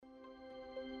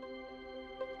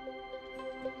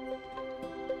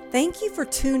Thank you for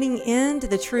tuning in to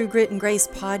the True Grit and Grace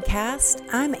podcast.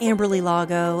 I'm Amberly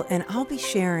Lago, and I'll be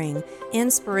sharing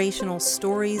inspirational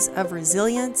stories of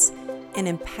resilience and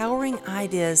empowering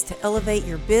ideas to elevate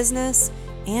your business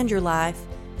and your life,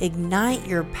 ignite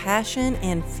your passion,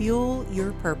 and fuel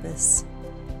your purpose.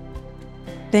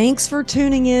 Thanks for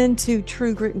tuning in to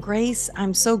True Grit and Grace.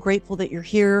 I'm so grateful that you're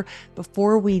here.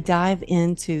 Before we dive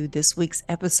into this week's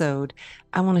episode,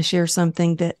 I want to share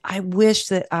something that I wish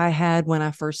that I had when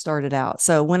I first started out.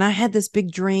 So when I had this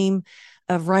big dream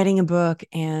of writing a book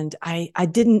and I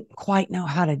didn't quite know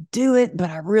how to do it, but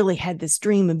I really had this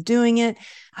dream of doing it.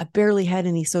 I barely had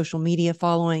any social media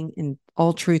following. And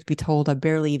all truth be told, I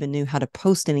barely even knew how to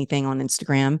post anything on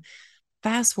Instagram.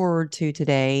 Fast forward to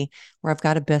today, where I've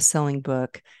got a best-selling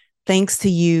book. Thanks to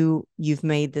you, you've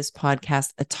made this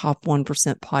podcast a top 1%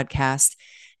 podcast.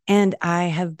 And I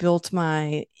have built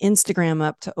my Instagram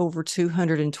up to over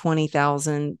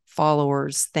 220,000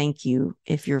 followers. Thank you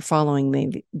if you're following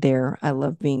me there. I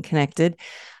love being connected.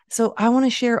 So I want to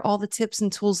share all the tips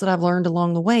and tools that I've learned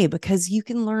along the way, because you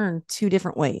can learn two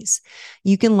different ways.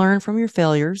 You can learn from your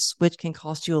failures, which can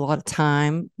cost you a lot of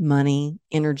time, money,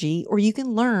 energy, or you can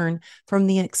learn from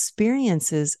the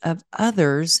experiences of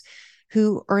others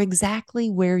who are exactly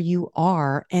where you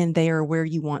are and they are where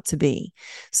you want to be.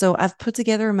 So I've put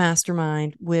together a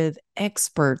mastermind with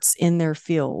experts in their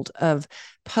field of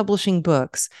publishing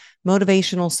books,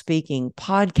 motivational speaking,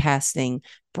 podcasting,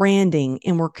 branding,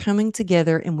 and we're coming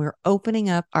together and we're opening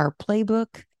up our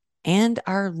playbook and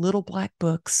our little black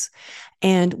books,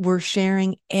 and we're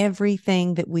sharing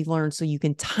everything that we've learned so you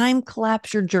can time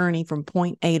collapse your journey from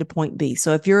point A to point B.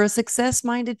 So if you're a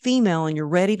success-minded female and you're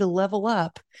ready to level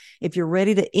up, if you're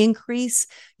ready to increase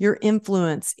your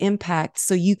influence, impact,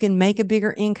 so you can make a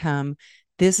bigger income,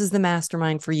 this is the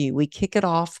mastermind for you. We kick it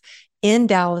off in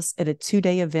Dallas at a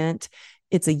 2-day event.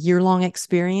 It's a year-long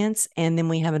experience. And then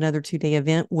we have another 2-day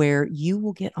event where you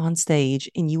will get on stage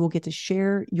and you will get to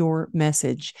share your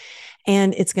message.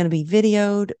 And it's going to be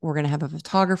videoed. We're going to have a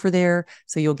photographer there.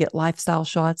 So you'll get lifestyle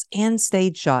shots and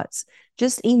stage shots.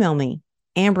 Just email me,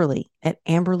 Amberly at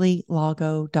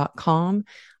amberlylago.com.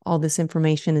 All this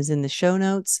information is in the show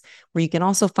notes, where you can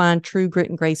also find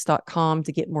truegritandgrace.com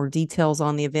to get more details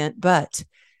on the event. But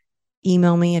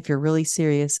email me if you're really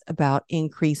serious about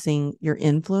increasing your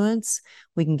influence.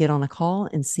 We can get on a call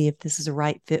and see if this is a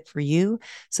right fit for you.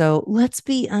 So let's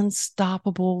be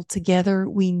unstoppable together.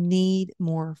 We need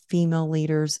more female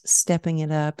leaders stepping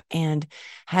it up and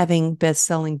having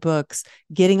best-selling books,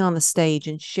 getting on the stage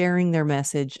and sharing their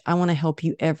message. I want to help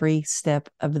you every step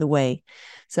of the way.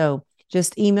 So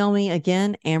just email me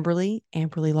again,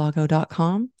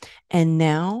 amberlylago.com. And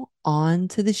now on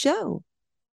to the show.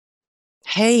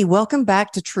 Hey, welcome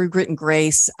back to True Grit and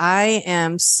Grace. I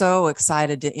am so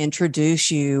excited to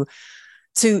introduce you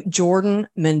to Jordan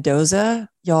Mendoza.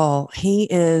 Y'all, he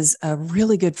is a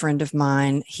really good friend of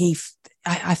mine.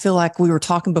 I feel like we were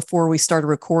talking before we started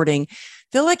recording. I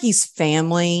feel like he's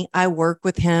family. I work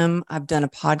with him. I've done a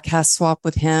podcast swap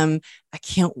with him. I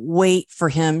can't wait for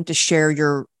him to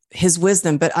share his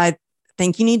wisdom, but I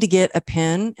think you need to get a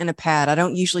pen and a pad. I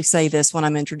don't usually say this when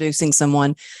I'm introducing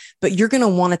someone, but you're going to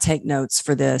want to take notes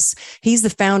for this. He's the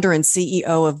founder and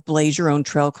CEO of Blaze Your Own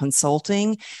Trail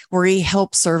Consulting, where he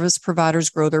helps service providers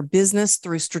grow their business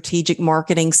through strategic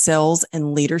marketing, sales,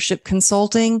 and leadership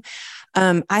consulting.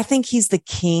 I think he's the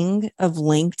king of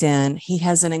LinkedIn. He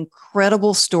has an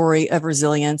incredible story of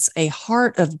resilience, a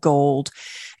heart of gold.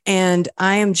 And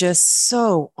I am just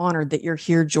so honored that you're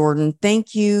here, Jordan.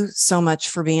 Thank you so much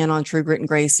for being on True Grit and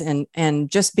Grace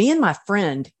and just being my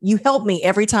friend. You help me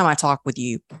every time I talk with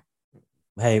you.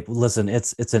 Hey, listen,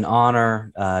 it's an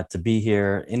honor to be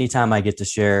here. Anytime I get to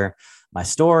share my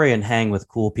story and hang with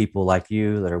cool people like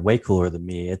you that are way cooler than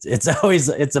me, it's always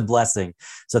a blessing.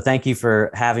 So thank you for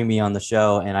having me on the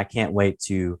show, and I can't wait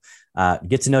to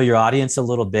get to know your audience a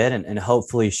little bit and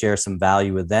hopefully share some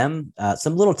value with them,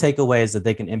 some little takeaways that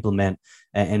they can implement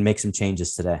and make some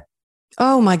changes today.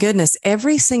 Oh my goodness.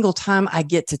 Every single time I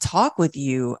get to talk with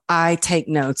you, I take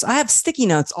notes. I have sticky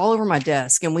notes all over my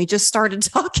desk, and we just started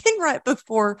talking right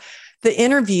before the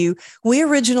interview. We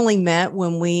originally met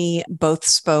when we both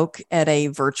spoke at a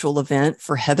virtual event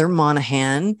for Heather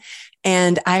Monahan.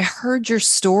 And I heard your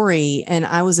story and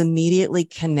I was immediately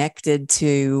connected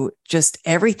to just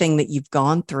everything that you've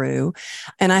gone through.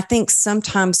 And I think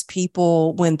sometimes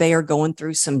people, when they are going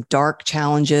through some dark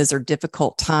challenges or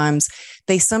difficult times,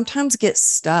 they sometimes get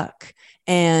stuck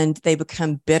and they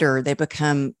become bitter. They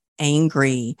become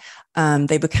angry.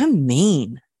 They become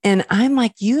mean. And I'm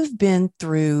like, you've been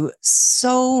through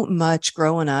so much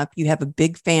growing up. You have a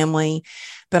big family,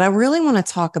 but I really want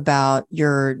to talk about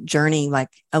your journey, like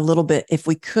a little bit, if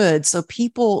we could. So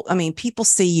people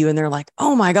see you and they're like,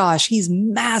 oh my gosh, he's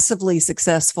massively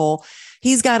successful.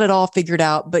 He's got it all figured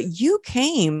out. But you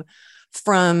came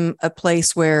from a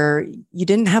place where you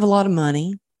didn't have a lot of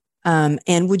money.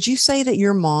 And would you say that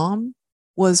your mom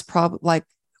was probably like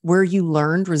where you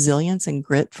learned resilience and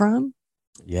grit from?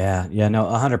 Yeah, no,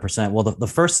 100%. Well,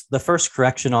 the first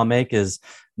correction I'll make is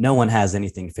no one has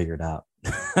anything figured out.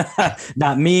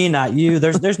 Not me, not you.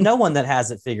 There's no one that has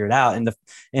it figured out, and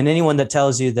anyone that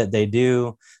tells you that they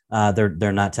do,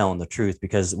 they're not telling the truth,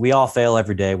 because we all fail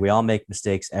every day. We all make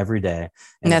mistakes every day,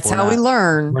 And and if that's how we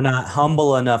learn. we're not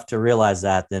humble enough to realize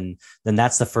that, then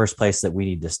that's the first place that we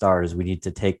need to start. Is we need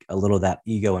to take a little of that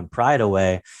ego and pride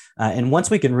away. And once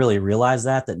we can really realize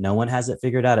that no one has it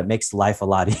figured out, it makes life a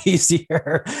lot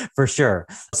easier for sure.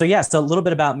 So yeah, so a little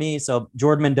bit about me. So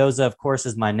Jordan Mendoza, of course,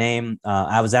 is my name.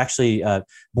 I was actually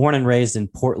born and raised in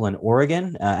Portland,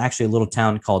 Oregon, actually a little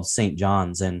town called St.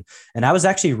 John's. And I was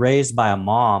actually raised by a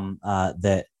mom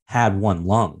that had one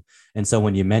lung. And so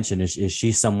when you mentioned, is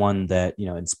she someone that,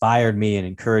 inspired me and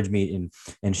encouraged me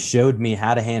and showed me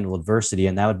how to handle adversity?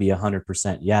 And that would be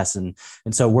 100% yes. And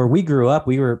so where we grew up,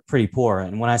 we were pretty poor.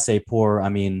 And when I say poor, I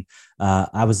mean,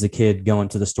 I was the kid going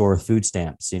to the store with food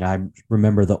stamps. I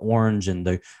remember the orange and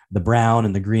the brown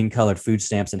and the green colored food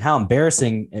stamps, and how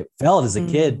embarrassing it felt as a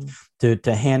kid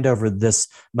to hand over this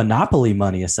monopoly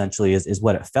money, essentially, is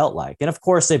what it felt like. And of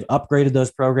course, they've upgraded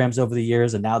those programs over the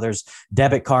years, and now there's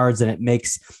debit cards, and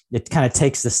it kind of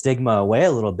takes the stigma away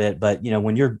a little bit. But,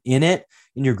 when you're in it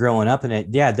and you're growing up in it,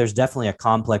 yeah, there's definitely a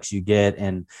complex you get.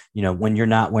 And, when you're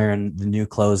not wearing the new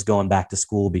clothes going back to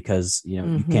school because,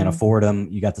 you can't afford them,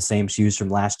 you got the same shoes from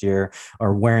last year,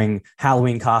 or wearing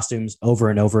Halloween costumes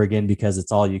over and over again because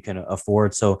it's all you can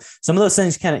afford. So some of those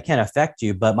things can affect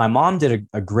you. But my mom did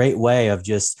a great way of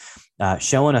just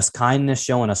showing us kindness,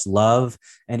 showing us love.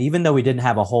 And even though we didn't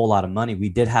have a whole lot of money, we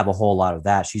did have a whole lot of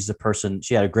that. She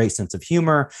had a great sense of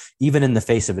humor, even in the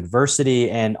face of adversity.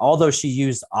 And although she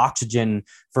used oxygen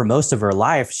for most of her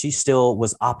life, she still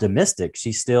was optimistic.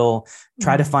 She still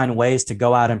tried to find ways to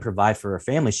go out and provide for her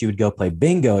family. She would go play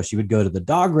bingo. She would go to the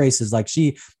dog races. Like,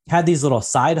 she had these little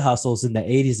side hustles in the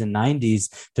 80s and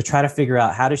 90s to try to figure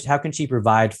out how can she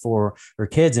provide for her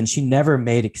kids. And she never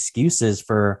made excuses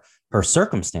for her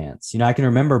circumstance. I can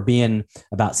remember being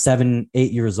about 7,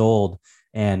 8 years old,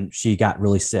 and she got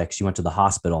really sick. She went to the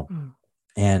hospital.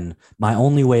 And my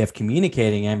only way of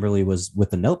communicating, Amberly, was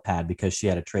with a notepad, because she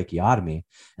had a tracheotomy.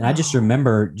 And I just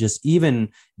remember just even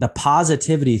the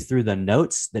positivity through the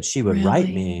notes that she would write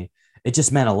me. It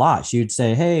just meant a lot. She would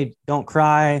say, "Hey, don't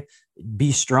cry,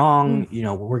 be strong.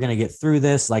 We're going to get through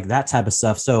this," like that type of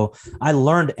stuff. So I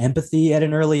learned empathy at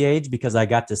an early age, because I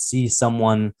got to see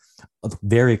someone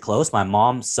very close, my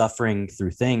mom, suffering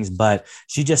through things. But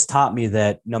she just taught me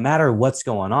that no matter what's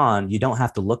going on, you don't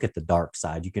have to look at the dark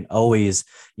side. You can always,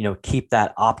 keep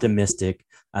that optimistic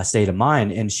state of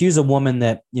mind. And she was a woman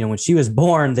that, when she was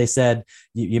born, they said,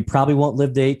 you probably won't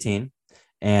live to 18.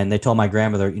 And they told my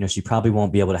grandmother, she probably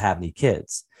won't be able to have any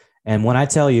kids. And when I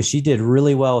tell you, she did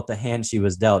really well with the hand she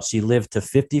was dealt. She lived to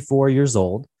 54 years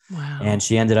old. Wow. And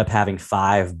she ended up having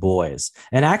 5 boys.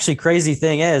 And actually, crazy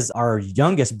thing is, our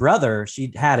youngest brother,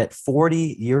 she had at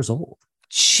 40 years old.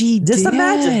 Just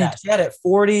imagine that. She had it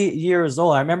 40 years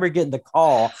old. I remember getting the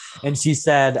call, and she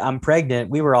said, "I'm pregnant."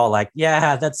 We were all like,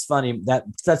 "Yeah, that's funny.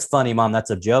 That's funny, Mom. That's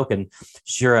a joke." And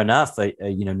sure enough,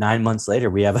 9 months later,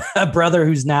 we have a brother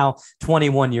who's now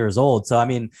 21 years old. So, I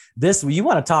mean, you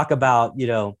want to talk about,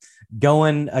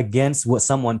 going against what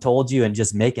someone told you and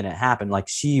just making it happen. Like,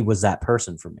 she was that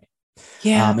person for me.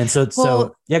 Yeah. And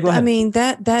so yeah, go ahead.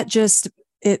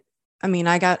 I mean,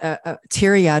 I got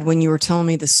teary-eyed when you were telling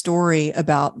me the story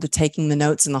about taking the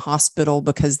notes in the hospital,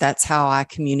 because that's how I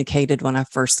communicated when I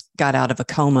first got out of a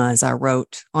coma, as I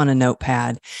wrote on a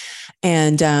notepad.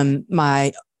 And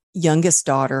my youngest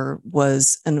daughter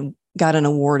got an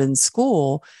award in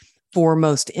school for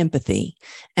most empathy.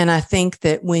 And I think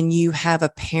that when you have a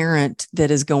parent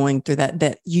that is going through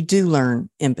that you do learn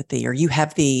empathy, or you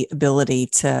have the ability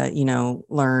to,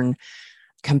 learn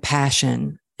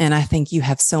compassion. And I think you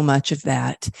have so much of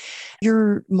that.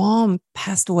 Your mom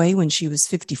passed away when she was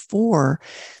 54.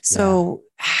 So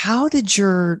how did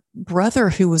your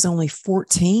brother, who was only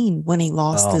 14 when he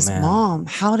lost Oh his man. mom,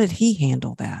 how did he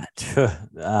handle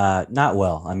that? Not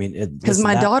well. I mean, Because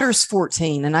my daughter's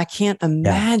 14 and I can't yeah.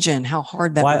 imagine how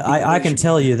hard that Well, would be. I can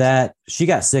tell you that she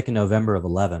got sick in November of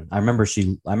 11. I remember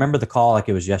the call like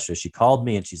it was yesterday. She called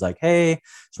me and she's like, "Hey,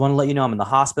 just want to let you know I'm in the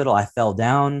hospital. I fell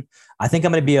down. I think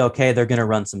I'm going to be okay. They're going to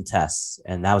run some tests."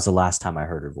 And that was the last time I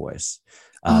heard her voice.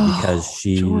 Because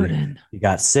Jordan. she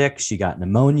got sick, she got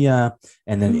pneumonia,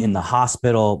 and then in the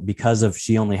hospital, because of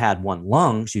she only had one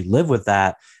lung, she lived with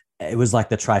that. It was like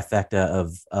the trifecta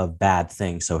of bad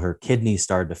things. So her kidneys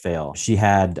started to fail. She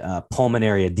had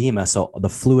pulmonary edema, so the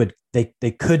fluid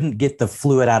they couldn't get the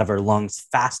fluid out of her lungs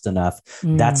fast enough.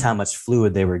 That's how much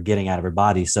fluid they were getting out of her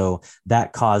body. So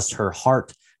that caused her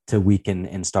heart to weaken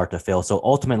and start to fail. So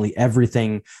ultimately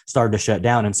everything started to shut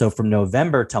down. And so from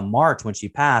November to March, when she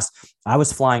passed, I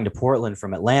was flying to Portland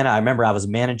from Atlanta. I remember I was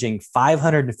managing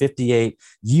 558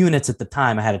 units at the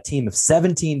time. I had a team of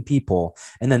 17 people.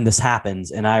 And then this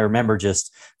happens. And I remember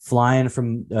just flying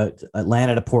from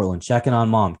Atlanta to Portland, checking on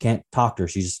mom, can't talk to her.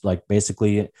 She's like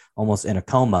basically almost in a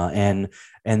coma. And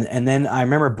then I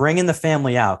remember bringing the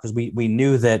family out because we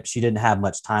knew that she didn't have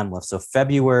much time left. So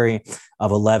February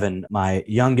of 11, my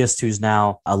youngest, who's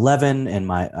now 11, and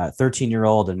my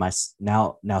 13-year-old and my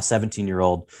now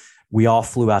 17-year-old, we all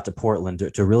flew out to Portland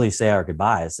to really say our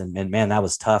goodbyes. And man, that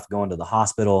was tough going to the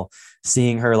hospital,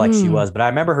 seeing her like she was. But I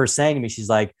remember her saying to me,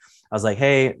 I was like,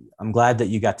 "Hey, I'm glad that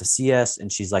you got to see us."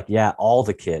 And she's like, "Yeah, all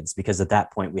the kids," because at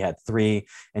that point we had 3,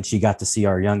 and she got to see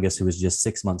our youngest, who was just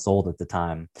 6 months old at the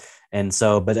time. And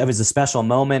so, but it was a special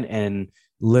moment. And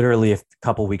literally a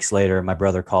couple of weeks later, my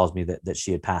brother calls me that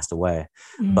she had passed away.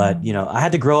 But, I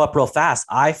had to grow up real fast.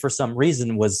 I, for some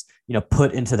reason, was,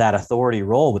 put into that authority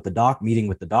role with meeting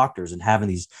with the doctors and having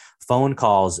these phone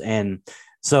calls. And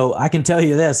so I can tell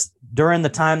you this, during the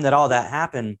time that all that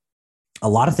happened, a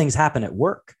lot of things happened at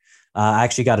work. I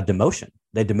actually got a demotion.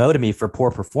 They demoted me for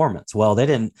poor performance. Well, I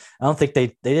don't think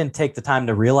they didn't take the time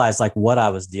to realize like what I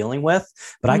was dealing with,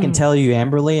 but I can tell you,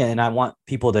 Amberly, and I want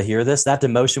people to hear this, that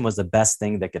demotion was the best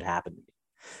thing that could happen to me,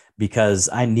 because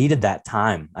I needed that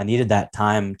time. I needed that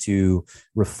time to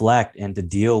reflect and to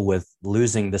deal with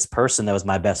losing this person that was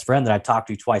my best friend that I talked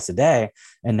to twice a day.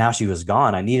 And now she was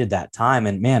gone. I needed that time.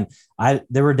 And man,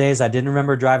 there were days I didn't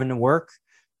remember driving to work.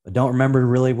 I don't remember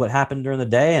really what happened during the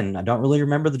day, and I don't really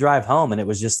remember the drive home. And it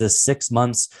was just this 6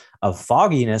 months of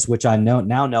fogginess, which I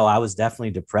know I was definitely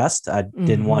depressed. I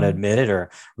didn't want to admit it or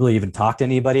really even talk to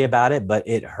anybody about it, but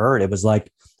it hurt. It was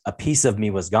like a piece of me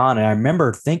was gone. And I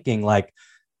remember thinking like,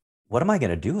 what am I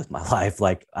going to do with my life?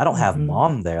 Like, I don't have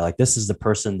mom there. Like, this is the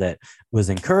person that was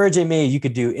encouraging me. You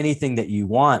could do anything that you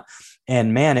want.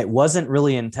 And man, it wasn't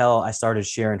really until I started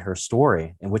sharing her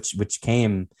story, and which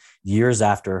came years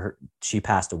after she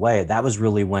passed away. That was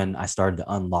really when I started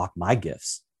to unlock my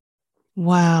gifts.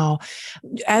 Wow.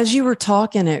 As you were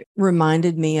talking, it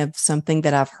reminded me of something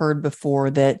that I've heard before,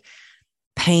 that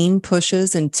pain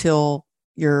pushes until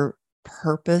your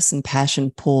purpose and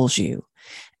passion pulls you.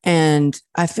 And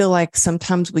I feel like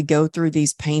sometimes we go through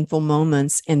these painful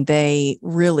moments and they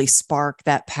really spark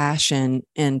that passion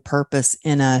and purpose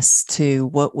in us to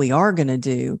what we are going to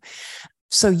do.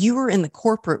 So you were in the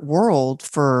corporate world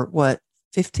for what,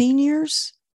 15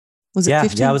 years? Was it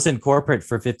 15? Yeah, I was in corporate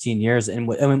for 15 years.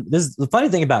 And I mean, the funny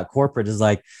thing about corporate is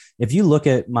like, if you look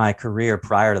at my career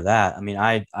prior to that, I mean,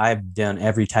 I've done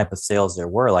every type of sales there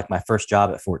were. Like my first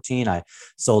job at 14, I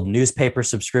sold newspaper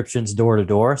subscriptions door to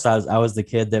door. So I was the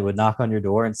kid that would knock on your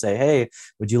door and say, "Hey,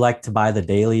 would you like to buy the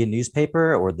daily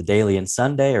newspaper or the daily and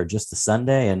Sunday or just the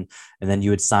Sunday?" And then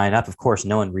you would sign up. Of course,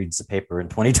 no one reads the paper in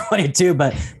 2022,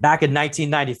 but back in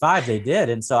 1995, they did.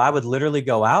 And so I would literally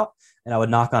go out and I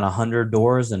would knock on 100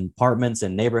 doors and apartments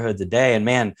and neighborhoods a day. And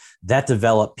man, that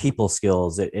developed people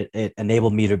skills. It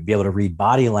enabled me to be able to read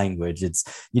body language. It's,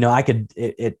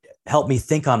 it helped me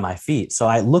think on my feet. So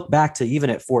I look back to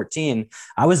even at 14,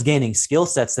 I was gaining skill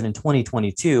sets that in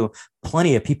 2022,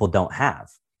 plenty of people don't have.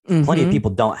 Plenty of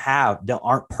people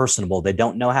aren't personable. They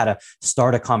don't know how to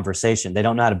start a conversation. They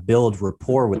don't know how to build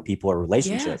rapport with people or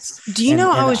relationships. Yes. Do you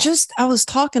know, I was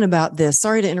talking about this.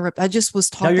 Sorry to interrupt. I just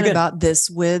was talking about this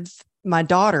with my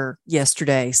daughter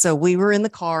yesterday. So we were in the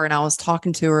car and I was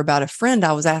talking to her about a friend.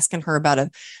 I was asking her about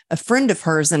a friend of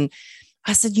hers. And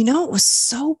I said, it was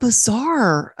so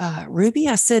bizarre, Ruby.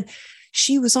 I said,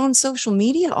 she was on social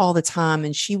media all the time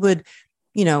and she would,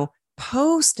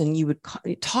 post and you would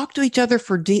talk to each other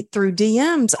through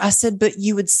DMs. I said, but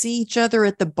you would see each other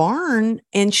at the barn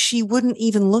and she wouldn't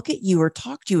even look at you or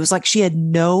talk to you. It was like she had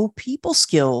no people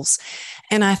skills.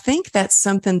 And I think that's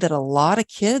something that a lot of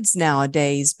kids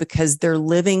nowadays, because they're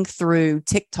living through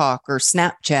TikTok or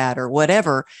Snapchat or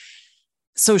whatever,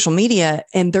 social media,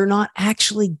 and they're not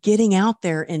actually getting out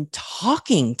there and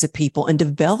talking to people and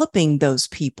developing those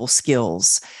people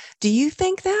skills. Do you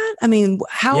think that? I mean,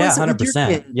 how is it 100%. With your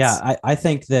kids? Yeah, I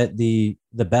think that the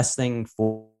best thing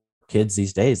for kids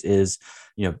these days is,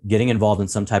 getting involved in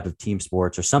some type of team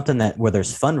sports or something where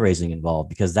there's fundraising involved,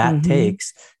 because that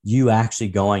takes you actually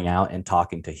going out and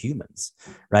talking to humans,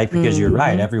 right? Because you're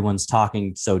right. Everyone's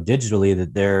talking so digitally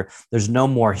that there's no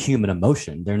more human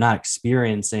emotion. They're not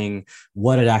experiencing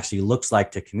what it actually looks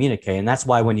like to communicate. And that's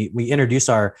why when we introduce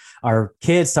our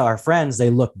kids to our friends,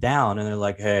 they look down and they're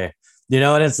like, hey,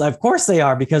 and it's, of course they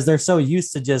are, because they're so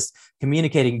used to just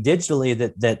communicating digitally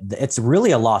that it's really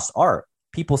a lost art.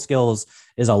 People skills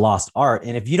is a lost art.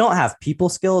 And if you don't have people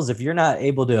skills, if you're not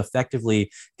able to effectively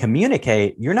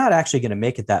communicate, you're not actually going to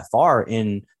make it that far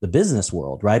in the business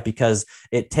world, right? Because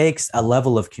it takes a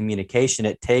level of communication.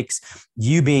 It takes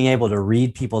you being able to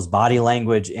read people's body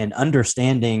language and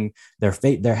understanding their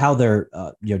fate, how their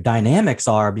dynamics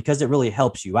are, because it really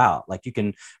helps you out. Like you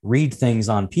can read things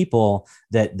on people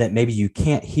that maybe you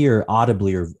can't hear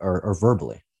audibly or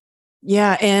verbally.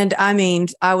 Yeah. And I mean,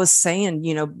 I was saying,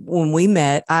 when we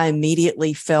met, I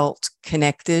immediately felt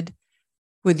connected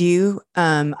with you.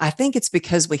 I think it's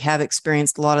because we have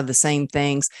experienced a lot of the same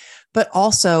things, but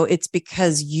also it's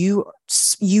because you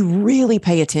really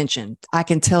pay attention. I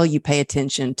can tell you pay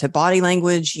attention to body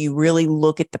language. You really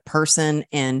look at the person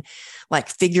and like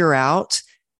figure out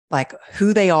like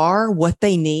who they are, what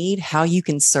they need, how you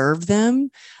can serve them.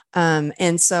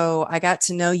 And so I got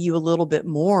to know you a little bit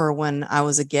more when I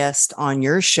was a guest on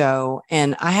your show.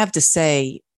 And I have to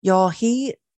say, y'all,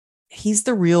 he's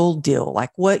the real deal. Like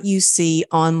what you see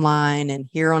online and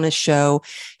here on his show,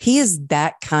 he is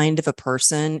that kind of a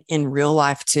person in real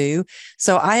life too.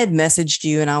 So I had messaged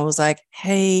you and I was like,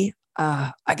 hey,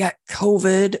 I got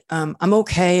COVID. I'm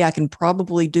okay. I can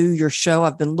probably do your show.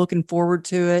 I've been looking forward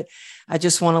to it. I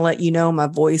just want to let you know my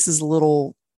voice is a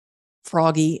little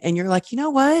froggy. And you're like, you know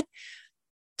what?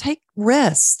 Take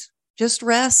rest, just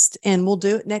rest, and we'll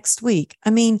do it next week.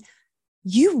 I mean,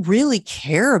 you really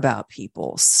care about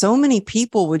people. So many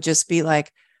people would just be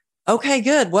like, okay,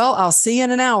 good. Well, I'll see you in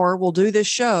an hour. We'll do this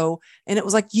show. And it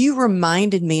was like, you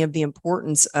reminded me of the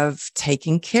importance of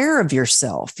taking care of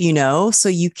yourself, so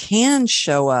you can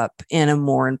show up in a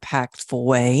more impactful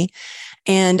way.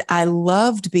 And I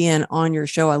loved being on your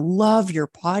show. I love your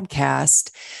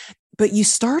podcast. But you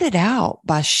started out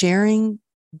by sharing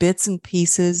bits and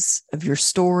pieces of your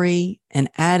story and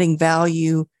adding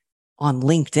value on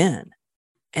LinkedIn.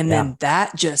 And then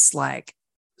that just like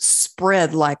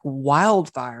spread like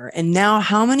wildfire. And now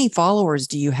how many followers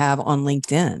do you have on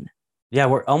LinkedIn? Yeah,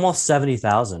 we're almost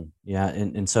 70,000. Yeah.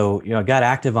 And so, I got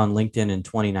active on LinkedIn in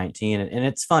 2019. And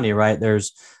it's funny, right?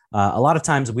 There's a lot of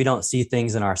times we don't see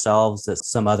things in ourselves that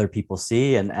some other people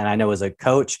see. And I know as a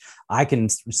coach, I can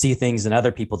see things in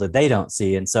other people that they don't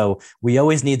see. And so we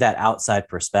always need that outside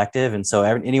perspective. And so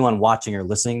anyone watching or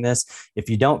listening to this, if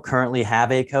you don't currently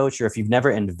have a coach or if you've never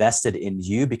invested in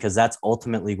you, because that's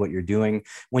ultimately what you're doing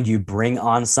when you bring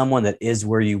on someone that is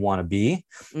where you want to be,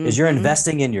 is you're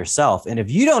investing in yourself. And if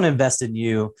you don't invest in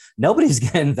you, nobody's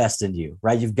going to invest in you,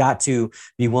 right? You've got to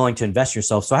be willing to invest in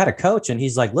yourself. So I had a coach and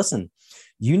he's like, listen,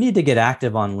 you need to get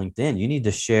active on LinkedIn. You need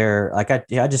to share, like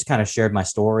I just kind of shared my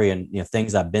story and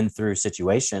things I've been through,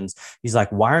 situations. Going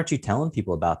like, why aren't you telling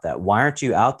people about that? Why aren't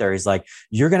you out there? He's like,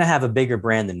 you're going to have a bigger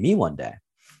brand than me one day.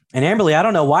 And Amberly, I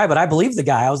don't know why, but I believe the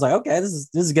guy. I was like, okay, this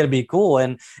is going to be cool.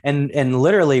 And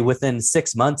literally within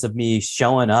 6 months of me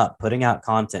showing up, putting out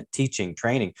content, teaching,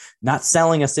 training, not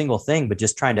selling a single thing, but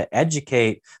just trying to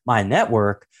educate my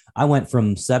network, I went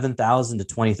from 7,000 to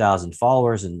 20,000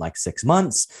 followers in like 6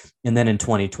 months. And then in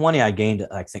 2020, I gained,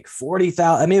 I think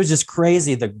 40,000. I mean, it was just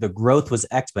crazy. The growth was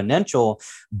exponential,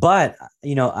 but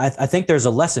I think there's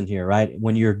a lesson here, right?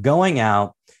 When you're going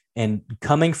out and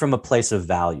coming from a place of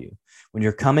value, when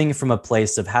you're coming from a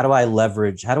place of how do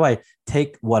I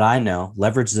take what I know,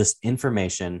 leverage this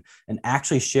information and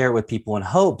actually share it with people in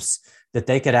hopes that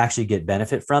they could actually get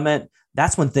benefit from it.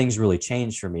 That's when things really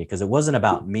changed for me, because it wasn't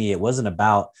about me. It wasn't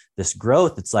about this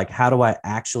growth. It's like, how do I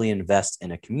actually invest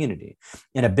in a community?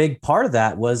 And a big part of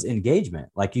that was engagement.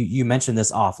 Like you mentioned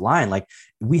this offline, like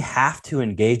we have to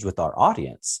engage with our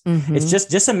audience. It's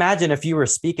just imagine if you were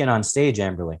speaking on stage,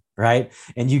 Amberly, right?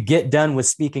 And you get done with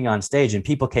speaking on stage and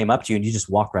people came up to you and you just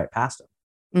walk right past them.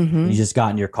 And you just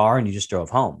got in your car and you just drove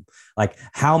home. Like,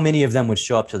 how many of them would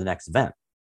show up to the next event?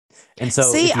 And so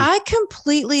See, I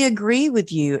completely agree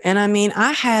with you. And I mean,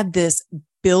 I had this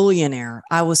billionaire.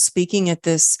 I was speaking at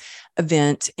this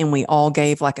event and we all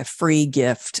gave like a free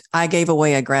gift. I gave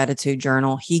away a gratitude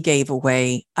journal. He gave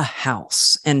away a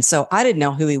house. And so I didn't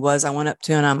know who he was. I went up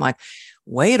to him and I'm like,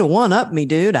 way to one up me,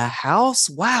 dude, a house.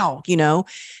 Wow.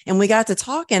 And we got to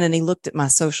talking and he looked at my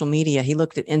social media. He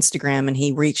looked at Instagram and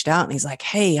he reached out and he's like,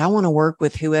 hey, I want to work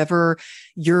with whoever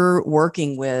you're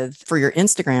working with for your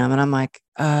Instagram. And I'm like,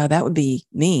 that would be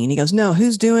me. And he goes, no,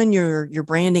 who's doing your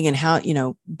branding and how,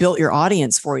 built your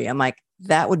audience for you? I'm like,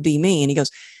 that would be me. And he goes,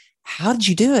 how did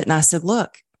you do it? And I said,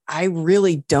 look, I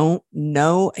really don't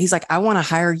know. He's like, I want to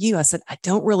hire you. I said, I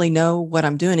don't really know what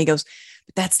I'm doing. He goes,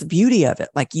 but that's the beauty of it.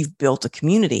 Like, you've built a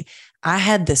community. I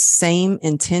had the same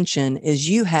intention as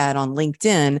you had on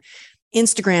LinkedIn.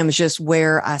 Instagram is just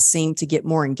where I seem to get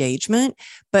more engagement,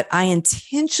 but I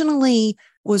intentionally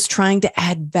was trying to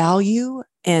add value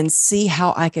and see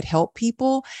how I could help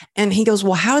people. And he goes,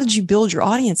 well, how did you build your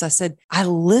audience? I said, I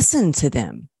listen to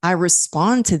them. I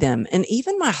respond to them. And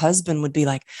even my husband would be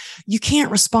like, you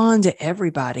can't respond to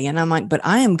everybody. And I'm like, but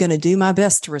I am going to do my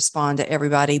best to respond to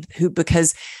everybody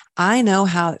because I know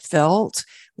how it felt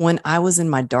when I was in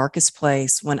my darkest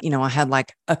place, when, I had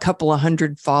like a couple of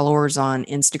hundred followers on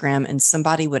Instagram and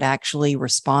somebody would actually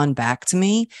respond back to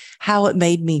me, how it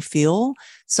made me feel.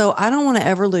 So I don't want to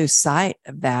ever lose sight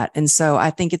of that. And so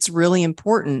I think it's really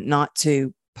important not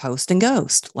to post and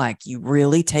ghost. Like, you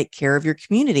really take care of your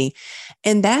community.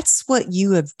 And that's what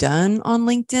you have done on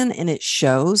LinkedIn. And it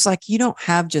shows. Like, you don't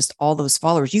have just all those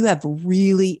followers. You have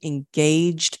really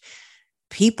engaged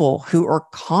people who are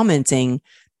commenting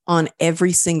on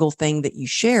every single thing that you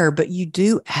share, but you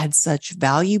do add such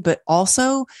value. But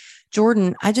also,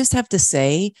 Jordan, I just have to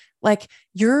say, like,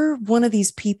 you're one of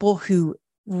these people who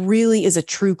really is a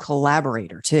true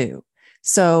collaborator too.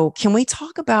 So can we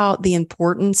talk about the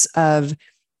importance of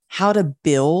how to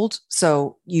build?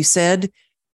 So you said,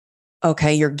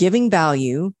 okay, you're giving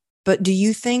value, but do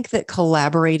you think that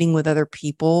collaborating with other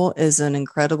people is an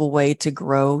incredible way to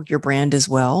grow your brand as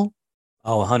well?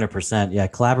 Oh, 100%. Yeah,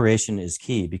 collaboration is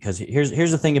key, because here's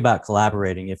the thing about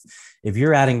collaborating. If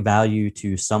you're adding value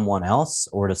to someone else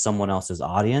or to someone else's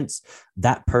audience,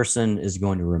 that person is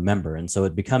going to remember. And so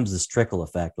it becomes this trickle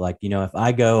effect. Like,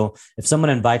 if someone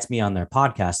invites me on their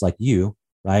podcast, like you,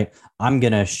 right, I'm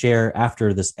going to share,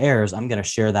 after this airs, I'm going to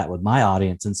share that with my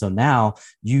audience. And so now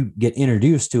you get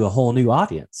introduced to a whole new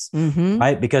audience,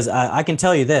 right? Because I can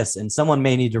tell you this, and someone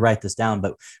may need to write this down,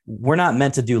 but we're not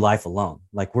meant to do life alone.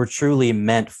 Like, we're truly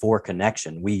meant for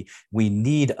connection. We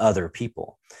need other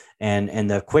people. And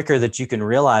the quicker that you can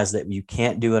realize that you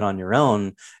can't do it on your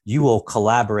own, you will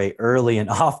collaborate early and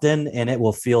often, and it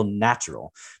will feel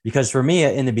natural. Because for me,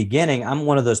 in the beginning, I'm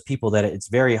one of those people that it's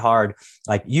very hard.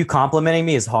 Like, you complimenting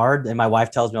me is hard. And my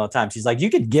wife tells me all the time, she's like, you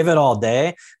could give it all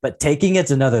day, but taking it's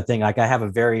another thing. Like, I have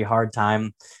a very hard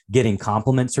time getting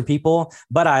compliments from people,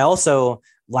 but I also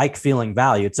like feeling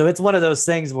valued. So it's one of those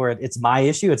things where it's my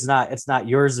issue. It's not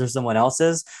yours or someone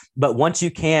else's. But once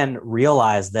you can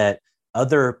realize that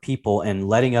other people and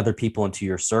letting other people into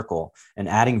your circle and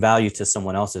adding value to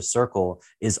someone else's circle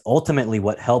is ultimately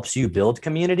what helps you build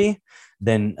community,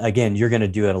 then again, you're going to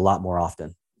do it a lot more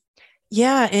often.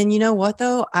 Yeah. And you know what,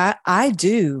 though? I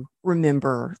do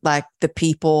remember, like, the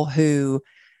people who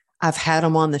I've had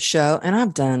them on the show, and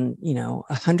I've done,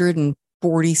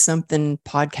 140 something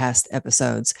podcast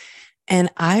episodes. And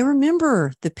I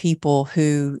remember the people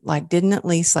who, like, didn't at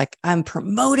least, like, I'm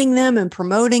promoting them and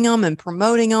promoting them and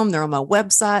promoting them. They're on my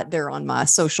website. They're on my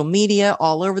social media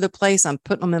all over the place. I'm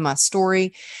putting them in my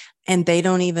story, and they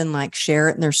don't even, like, share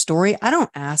it in their story. I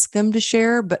don't ask them to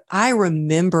share, but I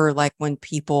remember, like, when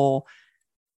people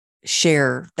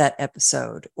share that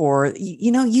episode, or,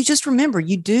 you just remember,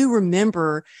 you do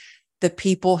remember the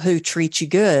people who treat you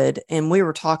good. And we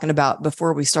were talking about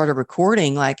before we started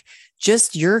recording, like,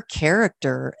 just your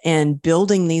character and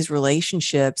building these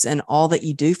relationships and all that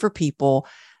you do for people,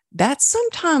 that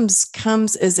sometimes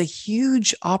comes as a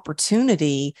huge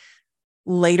opportunity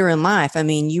later in life. I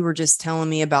mean, you were just telling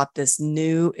me about this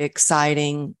new,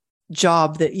 exciting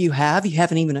job that you have. You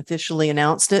haven't even officially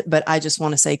announced it, but I just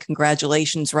want to say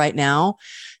congratulations right now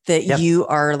that you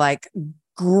are, like,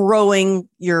 growing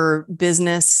your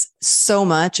business so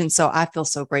much. And so I feel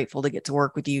so grateful to get to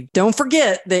work with you. Don't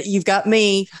forget that you've got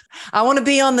me. I want to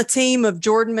be on the team of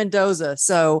Jordan Mendoza.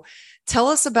 So tell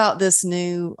us about this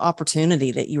new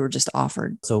opportunity that you were just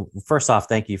offered. So first off,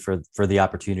 thank you for the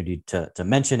opportunity to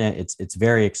mention it. It's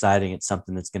very exciting. It's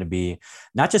something that's going to be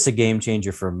not just a game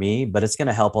changer for me, but it's going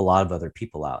to help a lot of other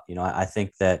people out. I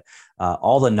think that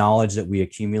all the knowledge that we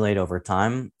accumulate over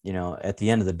time, at the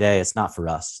end of the day, it's not for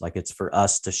us. Like, it's for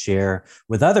us to share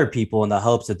with other people in the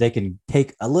hopes that they can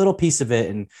take a little piece of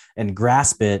it and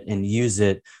grasp it and use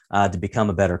it to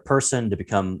become a better person, to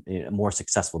become a more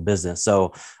successful business.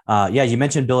 So you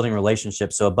mentioned building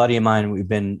relationships. So a buddy of mine, we've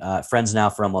been friends now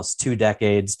for almost 2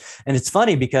 decades. And it's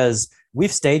funny because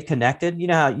we've stayed connected. You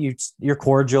know how you're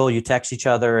cordial, you text each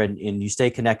other and you stay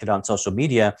connected on social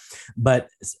media. But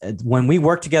when we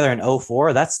worked together in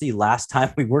 2004, that's the last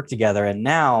time we worked together. And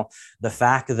now the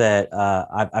fact that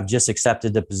I've just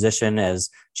accepted the position as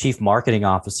Chief Marketing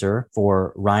Officer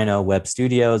for Rhino Web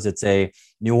Studios. It's a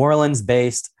New Orleans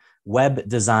based web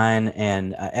design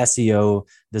and SEO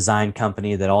design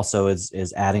company that also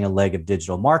is adding a leg of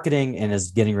digital marketing and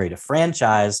is getting ready to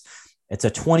franchise. It's a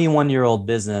 21-year-old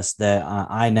business that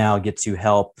I now get to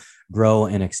help grow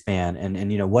and expand.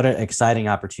 And what an exciting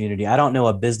opportunity. I don't know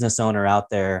a business owner out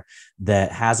there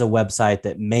that has a website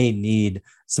that may need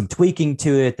some tweaking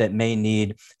to it, that may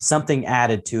need something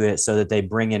added to it so that they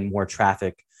bring in more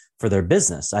traffic for their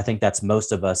business. I think that's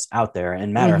most of us out there.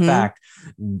 And matter of fact,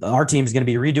 our team's going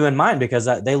to be redoing mine because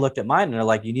they looked at mine and they're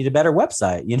like, you need a better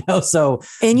website, So,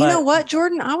 and you know what,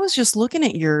 Jordan, I was just looking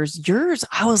at yours,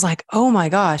 I was like, oh my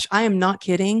gosh, I am not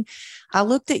kidding. I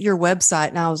looked at your website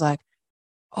and I was like,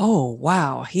 oh,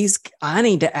 wow, I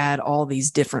need to add all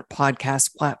these different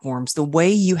podcast platforms. The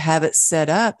way you have it set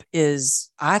up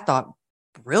is, I thought,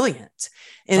 brilliant.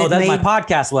 And that's my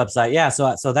podcast website. Yeah.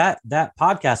 So that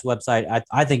podcast website,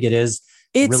 I think it's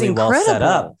really incredible. Well set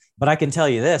up. But I can tell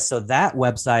you this. So that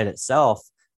website itself,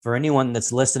 for anyone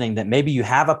that's listening, that maybe you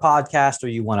have a podcast or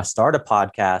you want to start a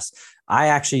podcast, I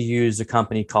actually use a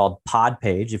company called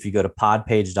Podpage. If you go to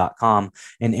podpage.com,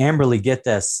 and Amberly, get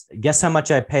this, guess how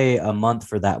much I pay a month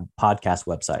for that podcast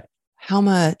website? How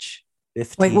much?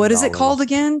 $15. Wait, what is it called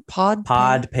again?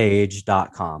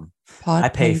 Podpage.com. I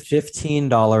pay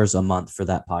 $15 a month for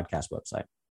that podcast website.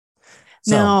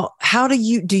 So, now, how do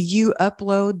you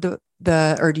upload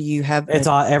or do you have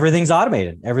everything's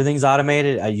automated. Everything's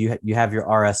automated. You have your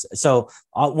RS. So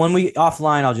when we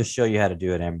offline, I'll just show you how to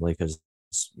do it, Amberly, because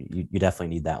you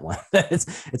definitely need that one.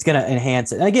 it's going to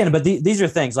enhance it. And again, but these are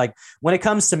things like when it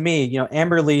comes to me,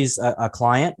 Amberly's a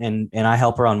client and I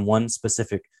help her on one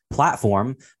specific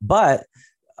platform, but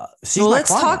let's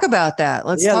talk about that.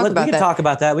 We can talk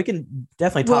about that. We can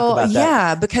definitely talk about that.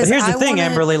 Yeah, because but here's the thing,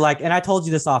 Amberly, and I told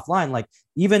you this offline,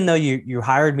 even though you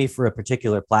hired me for a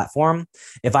particular platform,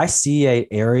 if I see a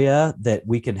area that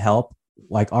we can help,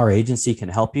 like our agency can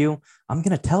help you, I'm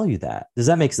going to tell you that. Does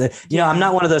that make sense? I'm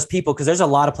not one of those people, because there's a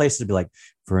lot of places to be like,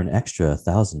 for an extra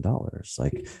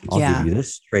 $1,000, I'll give you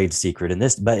this trade secret and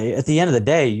this. But at the end of the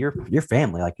day, you're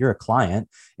family, you're a client.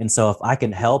 And so if I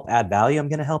can help add value, I'm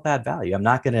going to help add value. I'm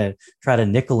not going to try to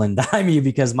nickel and dime you,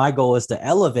 because my goal is to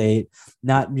elevate,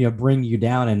 not, bring you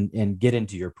down and get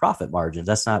into your profit margins.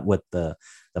 That's not what the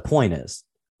point is.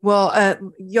 Well,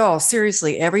 y'all,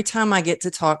 seriously, every time I get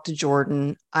to talk to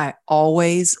Jordan, I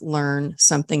always learn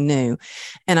something new.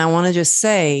 And I want to just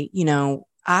say,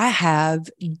 I have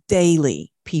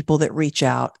daily people that reach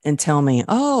out and tell me,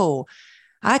 oh,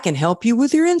 I can help you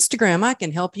with your Instagram. I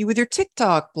can help you with your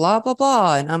TikTok, blah, blah,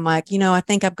 blah. And I'm like, I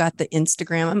think I've got the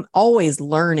Instagram. I'm always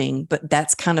learning, but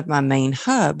that's kind of my main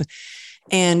hub.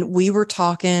 And we were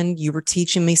talking, you were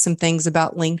teaching me some things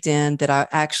about LinkedIn that I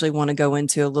actually want to go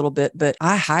into a little bit, but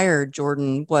I hired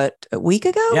Jordan, a week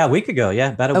ago? Yeah, a week ago.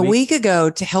 Yeah, about a week ago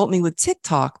to help me with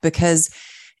TikTok, because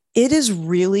it is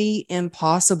really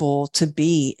impossible to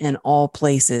be in all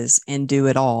places and do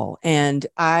it all. And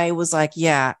I was like,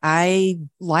 yeah, I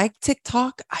like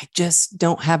TikTok. I just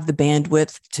don't have the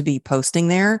bandwidth to be posting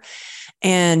there.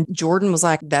 And Jordan was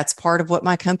like, that's part of what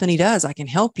my company does. I can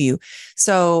help you.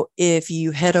 So if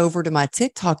you head over to my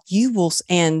TikTok, you will,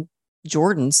 and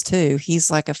Jordan's too.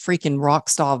 He's like a freaking rock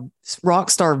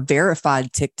star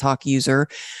verified TikTok user.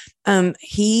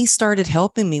 He started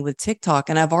helping me with TikTok,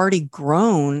 and I've already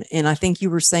grown. And I think you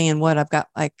were saying I've got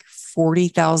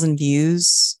 40,000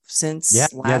 views since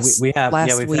last week.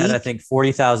 We've had, I think,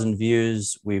 40,000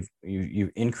 views.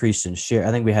 You've increased in share.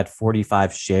 I think we had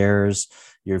 45 shares.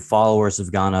 Your followers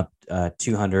have gone up about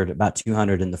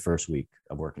 200 in the first week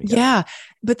of working together. Yeah.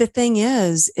 But the thing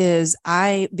is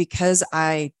because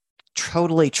I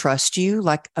totally trust you,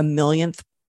 like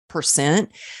 1,000,000%,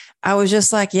 I was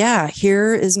just like, yeah,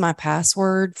 here is my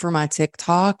password for my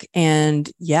TikTok. And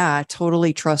yeah, I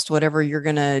totally trust whatever you're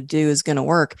going to do is going to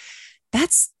work.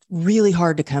 That's really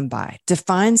hard to come by, to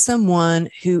find someone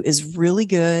who is really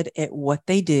good at what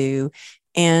they do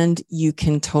and you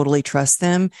can totally trust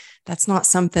them. That's not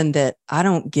something that I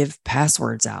don't give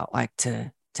passwords out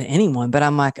to to anyone, but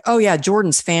I'm like, oh yeah,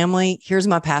 Jordan's family. Here's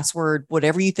my password,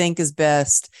 whatever you think is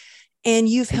best. And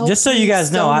you've helped. Just so you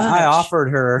guys know, I much. offered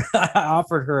her, I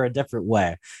offered her a different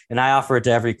way, and I offer it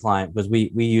to every client because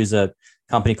we use a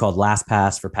company called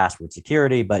LastPass for password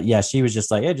security. But yeah, she was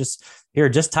just like, hey,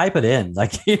 just type it in.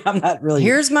 Like, I'm not really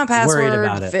here's my password. worried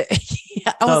about it.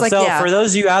 Yeah, I was so for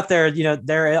those of you out there,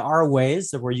 there are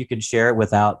ways where you can share it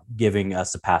without giving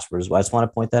us a password as well. I just want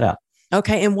to point that out.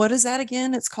 Okay. And what is that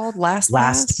again? It's called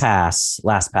LastPass.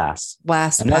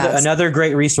 Another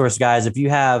great resource, guys. If you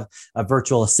have a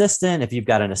virtual assistant, if you've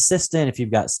got an assistant, if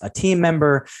you've got a team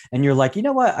member and you're like, you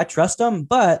know what, I trust them,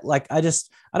 but like, I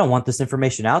don't want this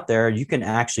information out there. You can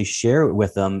actually share it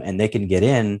with them and they can get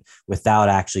in without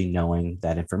actually knowing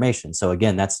that information. So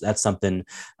again, that's something,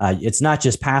 it's not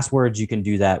just passwords. You can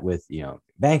do that with,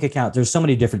 bank account. There's so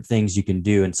many different things you can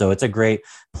do. And so it's a great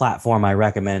platform I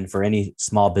recommend for any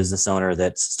small business owner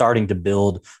that's starting to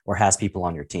build or has people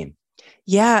on your team.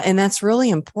 Yeah. And that's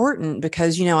really important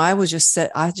because, I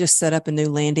just set up a new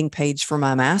landing page for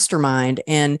my mastermind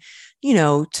and,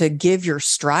 to give your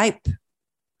Stripe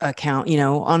account,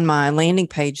 on my landing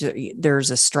page, there's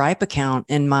a Stripe account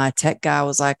and my tech guy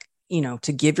was like,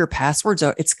 to give your passwords,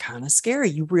 it's kind of scary.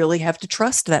 You really have to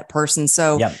trust that person.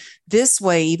 So This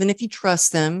way, even if you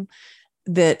trust them,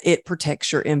 that it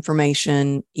protects your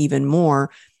information even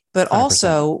more. But 100%.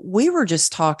 Also, we were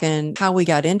just talking how we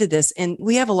got into this, and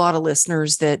we have a lot of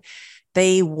listeners that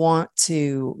they want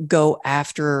to go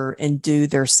after and do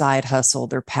their side hustle,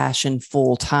 their passion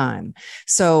full time.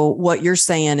 So what you're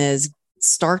saying is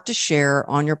start to share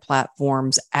on your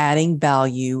platforms, adding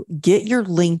value, get your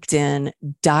LinkedIn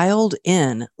dialed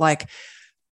in. Like,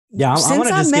 yeah, I want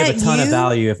to just give a ton of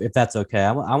value if that's okay.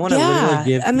 I want to literally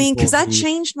give. Because I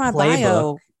changed my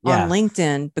bio on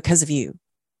LinkedIn because of you.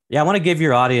 Yeah, I want to give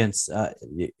your audience,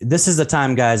 this is the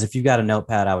time, guys, if you've got a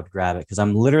notepad, I would grab it because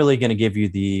I'm literally going to give you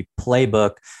the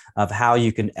playbook of how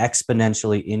you can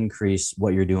exponentially increase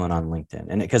what you're doing on LinkedIn.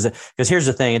 And because here's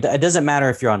the thing, it doesn't matter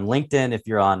if you're on LinkedIn, if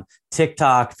you're on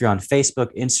TikTok, if you're on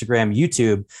Facebook, Instagram,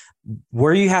 YouTube,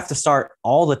 where you have to start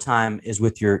all the time is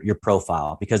with your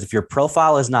profile. Because if your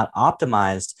profile is not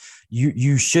optimized,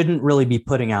 you shouldn't really be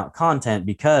putting out content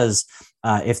because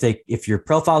if your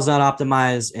profile is not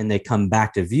optimized and they come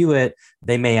back to view it,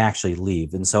 they may actually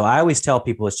leave. And so I always tell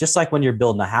people, it's just like when you're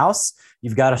building a house,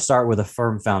 you've got to start with a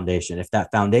firm foundation. If that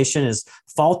foundation is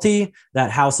faulty, that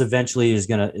house eventually is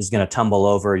gonna tumble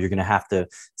over. You're gonna have to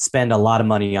spend a lot of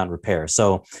money on repairs.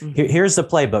 So here's the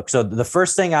playbook. So the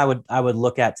first thing I would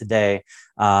look at today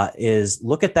is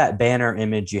look at that banner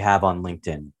image you have on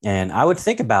LinkedIn, and I would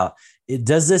think about,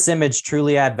 does this image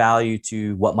truly add value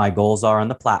to what my goals are on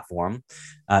the platform?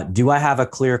 Do I have a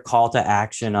clear call to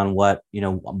action on what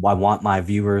I want my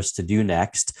viewers to do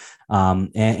next?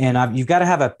 You've got to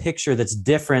have a picture that's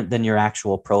different than your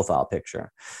actual profile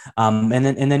picture. And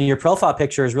then your profile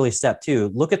picture is really step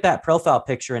two. Look at that profile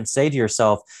picture and say to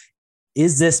yourself,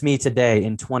 is this me today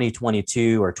in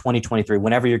 2022 or 2023,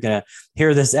 whenever you're going to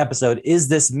hear this episode? Is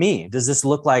this me? Does this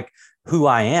look like who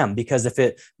I am? Because if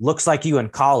it looks like you in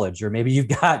college, or maybe you've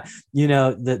got,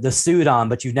 the suit on,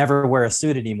 but you never wear a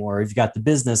suit anymore, or you've got the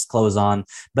business clothes on,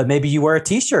 but maybe you wear a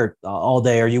t-shirt all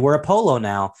day, or you wear a polo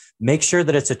now, make sure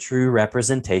that it's a true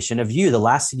representation of you. The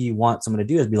last thing you want someone to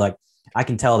do is be like, I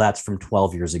can tell that's from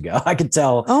 12 years ago. I can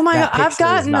tell. Oh my God. I've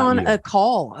gotten on a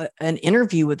call, an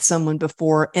interview with someone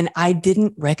before, and I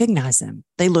didn't recognize them.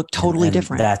 They look totally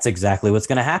different. That's exactly what's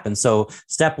going to happen. So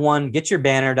step one, get your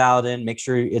banner dialed in, make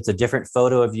sure it's a different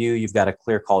photo of you. You've got a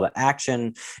clear call to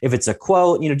action. If it's a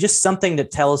quote, just something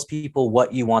that tells people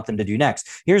what you want them to do next.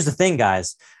 Here's the thing,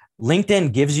 guys.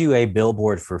 LinkedIn gives you a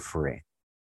billboard for free.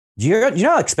 Do you know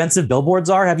how expensive billboards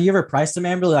are? Have you ever priced them,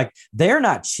 Amber? Like, they're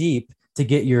not cheap to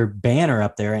get your banner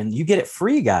up there, and you get it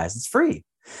free, guys. It's free.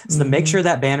 So make sure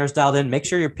that banner's dialed in. Make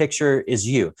sure your picture is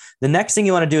you. The next thing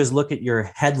you want to do is look at your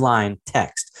headline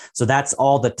text. So that's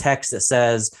all the text that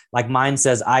says, like mine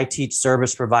says, I teach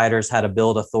service providers how to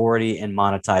build authority and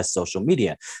monetize social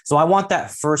media. So I want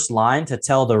that first line to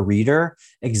tell the reader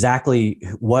exactly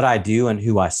what I do and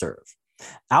who I serve.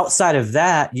 Outside of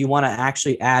that, you want to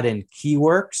actually add in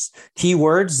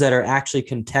keywords that are actually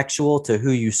contextual to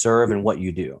who you serve and what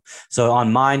you do. So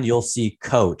on mine, you'll see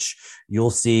coach, you'll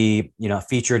see,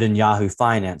 featured in Yahoo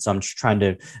Finance. So I'm just trying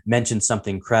to mention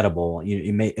something credible.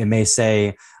 It may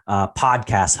say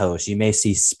podcast host, you may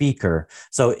see speaker.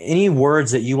 So any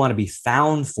words that you want to be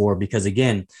found for, because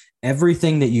again,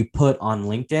 everything that you put on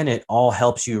LinkedIn, it all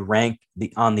helps you rank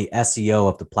on the SEO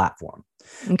of the platform.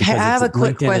 Okay, I have a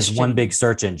quick LinkedIn question. Is one big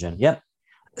search engine. Yep.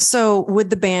 So with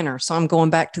the banner, so I'm going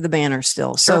back to the banner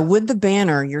still. So Sure. with the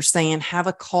banner, you're saying have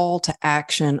a call to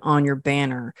action on your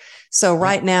banner. So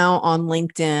right now on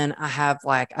LinkedIn,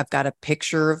 I've got a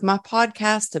picture of my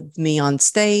podcast, of me on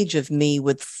stage, of me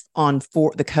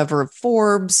for the cover of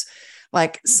Forbes,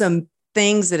 like some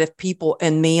things that if people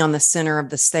and me on the center of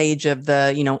the stage of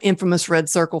the, infamous red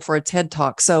circle for a TED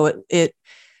Talk. So it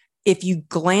if you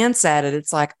glance at it,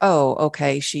 it's like, oh,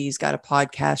 okay, she's got a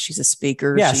podcast. She's a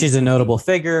speaker. Yeah, she's a notable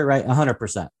figure, right?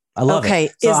 100%. I love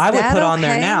it. So Is I would that put on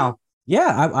there okay? now.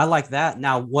 Yeah, I like that.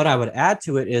 Now, what I would add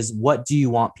to it is, what do you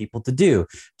want people to do?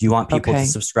 Do you want people to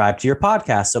subscribe to your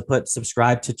podcast? So put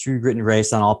subscribe to True Grit and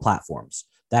Grace on all platforms.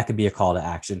 That could be a call to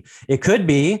action. It could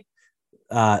be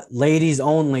ladies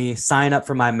only, sign up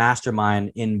for my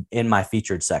mastermind in my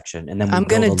featured section. And then I'm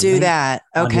going to do that.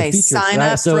 Okay. Sign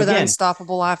up for the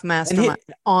Unstoppable Life Mastermind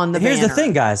on the banner. Here's the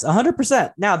thing, guys,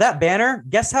 100%. Now that banner,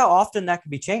 guess how often that can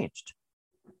be changed?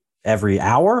 Every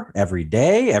hour, every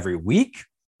day, every week,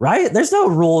 right? There's no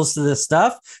rules to this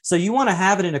stuff. So you want to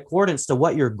have it in accordance to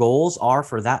what your goals are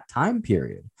for that time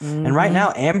period. Mm-hmm. And right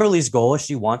now, Amberly's goal is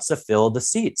she wants to fill the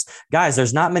seats. Guys,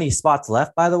 there's not many spots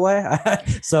left, by the way.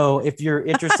 So if you're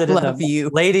interested in the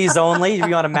ladies only, if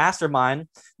you want a mastermind,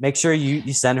 make sure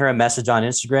you send her a message on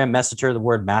Instagram, message her the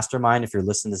word mastermind if you're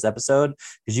listening to this episode,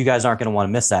 because you guys aren't going to want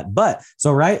to miss that. But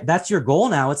so, right, that's your goal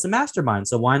now. It's a mastermind.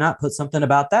 So why not put something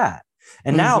about that?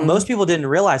 And now most people didn't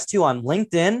realize too, on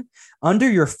LinkedIn, under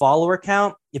your follower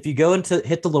count, if you go into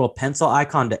hit the little pencil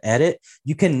icon to edit,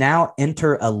 you can now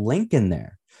enter a link in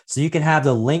there. So you can have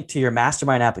the link to your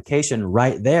mastermind application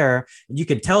right there. And you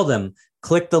can tell them,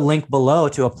 click the link below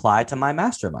to apply to my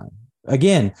mastermind.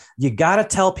 Again, you got to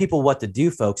tell people what to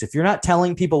do, folks. If you're not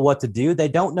telling people what to do, they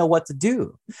don't know what to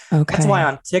do. Okay. That's why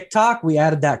on TikTok, we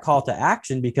added that call to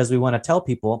action, because we want to tell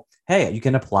people, hey, you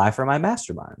can apply for my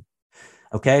mastermind.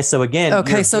 Okay. So again,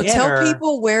 so tell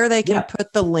people where they can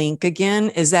put the link again.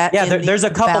 Is that, there's a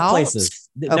couple places.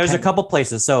 There's a couple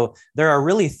places. So there are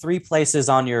really 3 places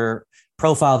on your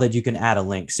profile that you can add a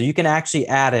link. So you can actually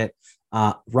add it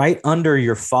right under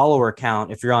your follower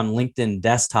count. If you're on LinkedIn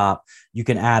desktop, you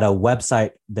can add a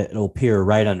website that will appear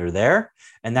right under there.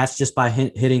 And that's just by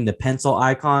hitting the pencil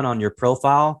icon on your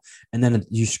profile. And then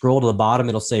you scroll to the bottom,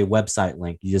 it'll say website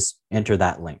link. You just enter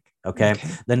that link. Okay.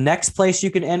 The next place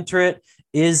you can enter it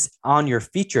is on your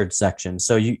featured section.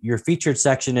 So your featured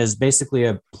section is basically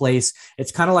a place.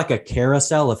 It's kind of like a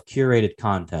carousel of curated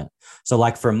content. So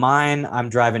like for mine, I'm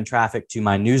driving traffic to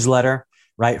my newsletter,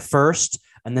 right? First.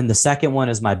 And then the second one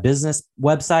is my business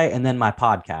website, and then my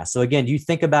podcast. So again, you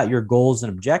think about your goals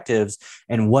and objectives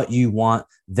and what you want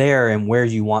there and where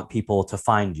you want people to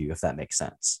find you, if that makes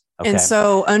sense. Okay. And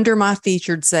so under my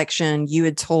featured section, you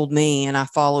had told me, and I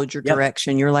followed your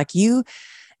direction. You're like,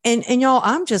 and y'all,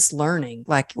 I'm just learning.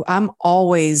 Like I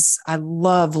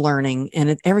love learning,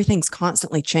 and everything's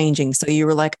constantly changing. So you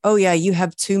were like, oh yeah, you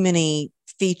have too many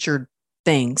featured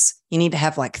things. You need to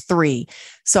have like 3.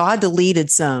 So I deleted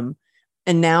some.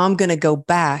 And now I'm going to go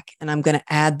back and I'm going to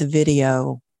add the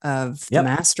video of the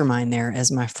mastermind there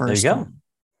as my first there you go. one.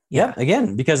 Yeah.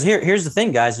 Again, because here's the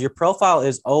thing, guys, your profile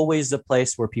is always the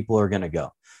place where people are going to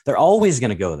go. They're always going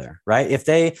to go there, right? If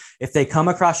they come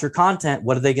across your content,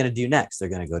 what are they going to do next? They're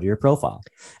going to go to your profile.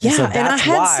 And so that's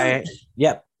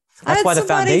why the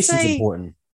foundation is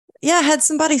important. Yeah. I had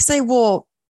somebody say, well,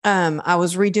 I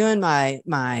was redoing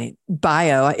my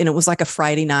bio, and it was like a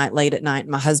Friday night, late at night.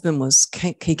 My husband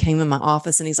he came in my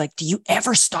office and he's like, do you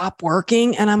ever stop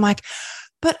working? And I'm like,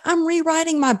 but I'm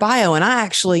rewriting my bio, and I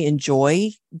actually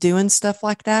enjoy doing stuff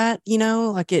like that,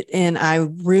 and I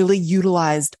really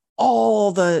utilized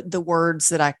all the words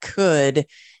that I could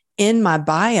in my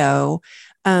bio.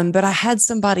 But I had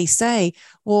somebody say,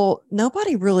 well,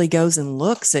 nobody really goes and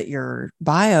looks at your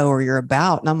bio or your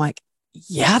about. And I'm like,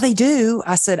 yeah, they do.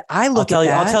 I said, I'll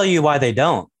tell you why they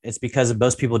don't. It's because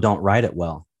most people don't write it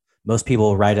well. Most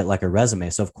people write it like a resume.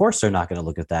 So of course they're not going to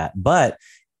look at that. But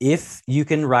if you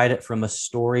can write it from a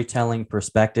storytelling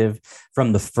perspective,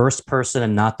 from the first person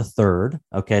and not the third.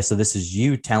 Okay. So this is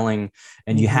you telling,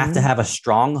 and you have to have a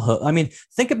strong hook. I mean,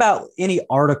 think about any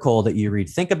article that you read.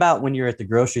 Think about when you're at the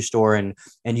grocery store and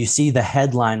you see the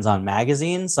headlines on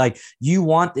magazines, like you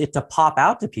want it to pop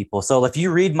out to people. So if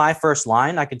you read my first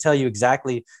line, I can tell you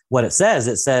exactly what it says.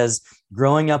 It says,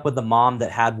 growing up with a mom that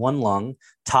had one lung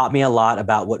taught me a lot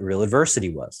about what real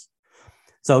adversity was.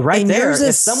 So right there,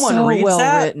 if someone reads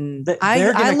that,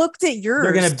 I looked at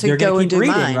yours to go and do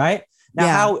reading, mine. Right?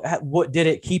 Now, what did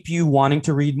it keep you wanting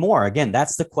to read more? Again,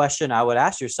 that's the question I would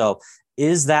ask yourself.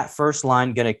 Is that first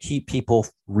line going to keep people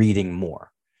reading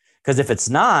more? Because if it's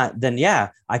not, then yeah,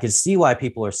 I can see why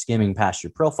people are skimming past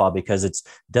your profile, because it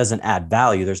doesn't add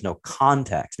value. There's no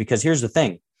context. Because here's the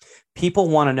thing, people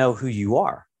want to know who you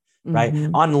are. Right.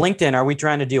 Mm-hmm. On LinkedIn, are we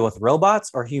trying to deal with robots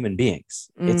or human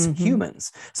beings? It's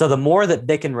humans. So the more that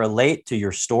they can relate to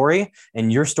your story,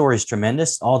 and your story is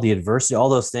tremendous, all the adversity, all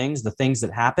those things, the things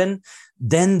that happen,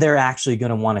 then they're actually going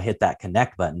to want to hit that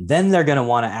connect button. Then they're going to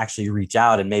want to actually reach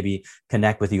out and maybe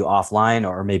connect with you offline,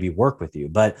 or maybe work with you.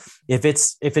 But if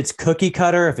it's cookie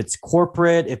cutter, if it's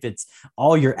corporate, if it's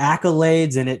all your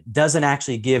accolades and it doesn't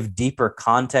actually give deeper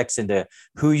context into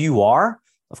who you are,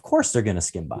 of course they're going to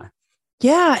skim by.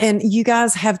 Yeah. And you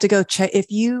guys have to go check if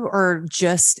you're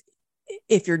just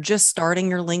starting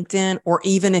your LinkedIn, or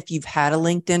even if you've had a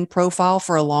LinkedIn profile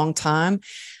for a long time,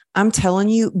 I'm telling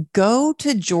you, go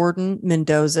to Jordan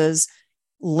Mendoza's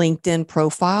LinkedIn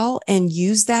profile and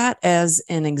use that as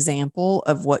an example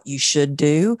of what you should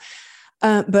do.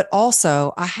 But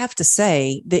also, I have to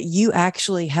say that you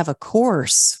actually have a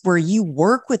course where you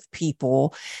work with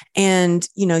people, and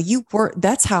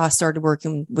that's how I started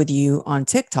working with you on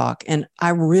TikTok. And I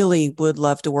really would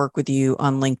love to work with you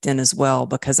on LinkedIn as well,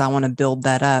 because I want to build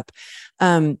that up.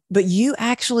 But you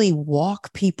actually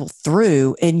walk people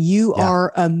through, and you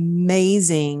are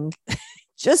amazing.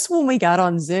 Just when we got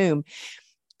on Zoom,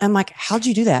 I'm like, how'd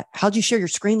you do that? How'd you share your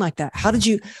screen like that?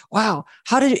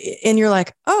 And you're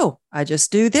like, oh, I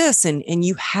just do this. And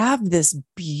you have this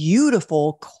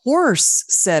beautiful course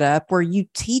set up where you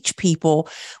teach people,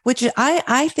 which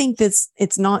I think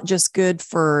it's not just good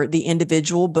for the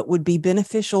individual, but would be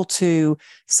beneficial to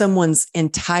someone's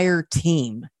entire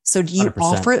team. So do you 100%.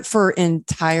 offer it for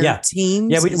entire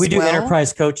teams? Yeah, we do well?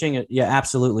 enterprise coaching. Yeah,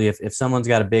 absolutely. If someone's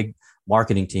got a big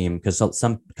marketing team, because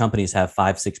some companies have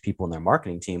 5-6 people in their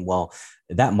marketing team. Well,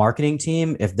 that marketing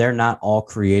team, if they're not all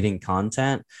creating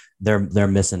content, they're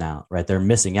missing out, right? They're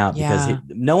missing out because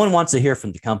no one wants to hear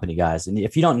from the company, guys. And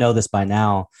if you don't know this by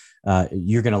now,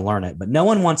 you're going to learn it. But no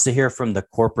one wants to hear from the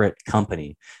corporate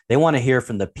company. They want to hear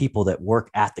from the people that work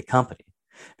at the company,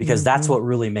 because that's what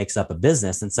really makes up a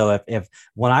business. And so if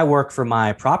when I work for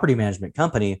my property management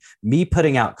company, me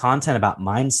putting out content about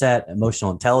mindset,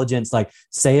 emotional intelligence, like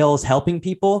sales, helping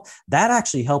people, that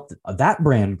actually helped that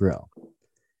brand grow,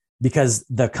 because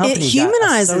the company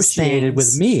got associated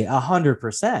with me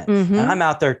 100%. And I'm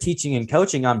out there teaching and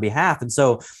coaching on behalf. And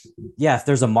so, yeah, if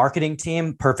there's a marketing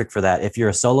team, perfect for that. If you're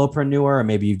a solopreneur, or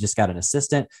maybe you've just got an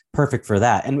assistant, perfect for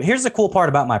that. And here's the cool part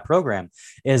about my program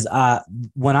is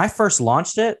when I first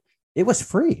launched it, it was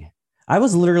free. I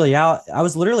was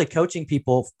literally coaching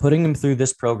people, putting them through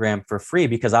this program for free,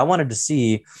 because I wanted to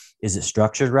see, is it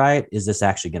structured right? Is this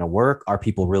actually going to work? Are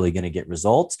people really going to get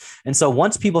results? And so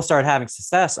once people started having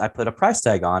success, I put a price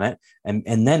tag on it.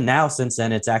 And then now, since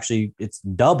then, it's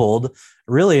doubled.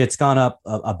 Really, it's gone up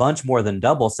a bunch more than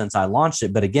double since I launched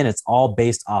it. But again, it's all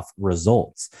based off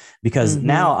results, because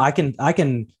now I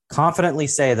can confidently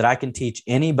say that I can teach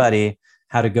anybody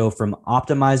how to go from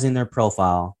optimizing their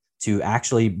profile to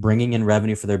actually bringing in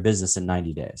revenue for their business in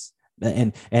 90 days.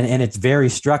 And it's very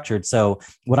structured. So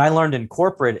what I learned in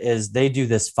corporate is they do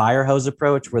this fire hose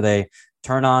approach, where they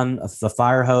turn on the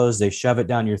fire hose, they shove it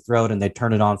down your throat, and they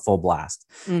turn it on full blast.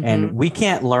 And we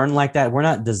can't learn like that. We're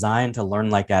not designed to learn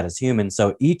like that as humans.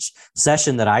 So each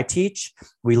session that I teach,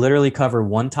 we literally cover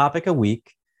one topic a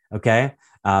week. Okay.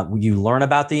 You learn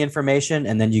about the information,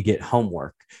 and then you get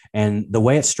homework. And the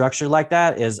way it's structured like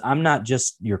that is, I'm not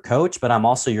just your coach, but I'm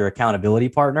also your accountability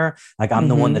partner. Like, I'm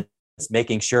the one that's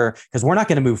making sure, because we're not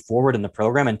going to move forward in the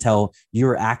program until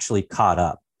you're actually caught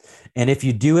up. And if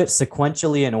you do it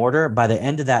sequentially in order, by the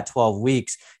end of that 12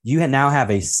 weeks, you now have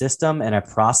a system and a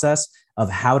process of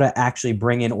how to actually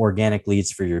bring in organic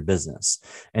leads for your business.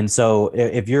 And so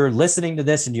if you're listening to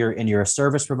this and you're a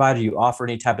service provider, you offer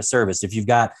any type of service, if you've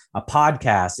got a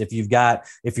podcast,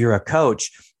 if you're a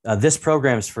coach, this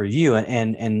program is for you.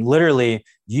 And literally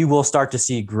you will start to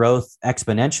see growth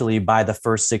exponentially by the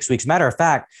first 6 weeks. Matter of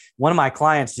fact, one of my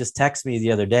clients just texted me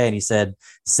the other day, and he said,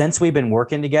 since we've been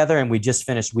working together and we just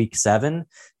finished week 7,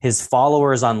 his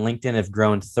followers on LinkedIn have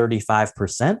grown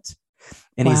 35%.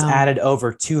 And he's added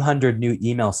over 200 new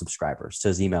email subscribers to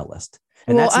his email list.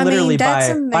 And that's literally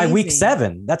by week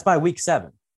 7. That's by week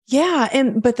 7.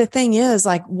 Yeah. But the thing is,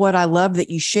 like, what I love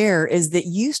that you share is that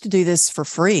you used to do this for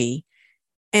free.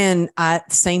 And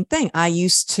same thing. I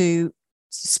used to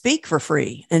speak for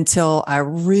free until I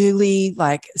really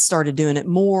started doing it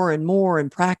more and more,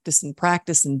 and practice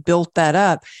and built that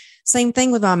up. Same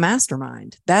thing with my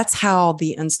mastermind. That's how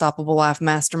the Unstoppable Life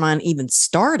Mastermind even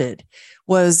started.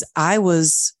 I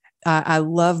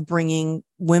love bringing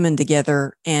women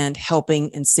together and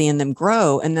helping and seeing them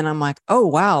grow. And then I'm like, oh,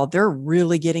 wow, they're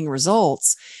really getting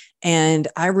results. And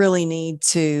I really need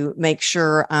to make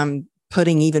sure I'm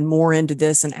putting even more into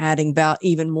this and adding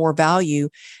even more value.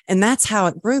 And that's how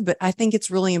it grew. But I think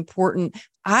it's really important.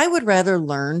 I would rather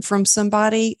learn from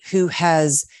somebody who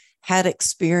has had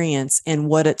experience in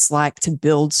what it's like to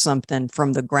build something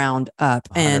from the ground up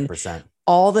 100%. and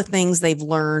all the things they've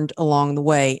learned along the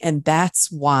way. And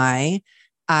that's why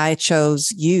I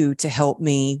chose you to help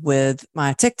me with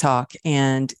my TikTok.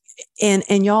 And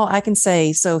y'all, I can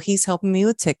say, so he's helping me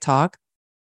with TikTok.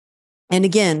 And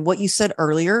again, what you said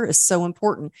earlier is so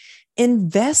important.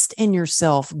 Invest in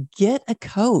yourself, get a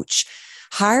coach,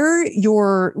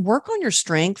 work on your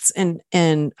strengths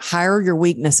and hire your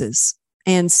weaknesses.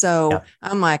 And so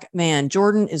I'm like, man,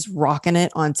 Jordan is rocking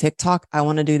it on TikTok. I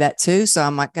want to do that too. So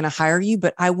I'm like going to hire you,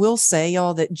 but I will say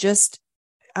y'all that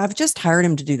I've just hired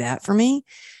him to do that for me.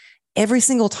 Every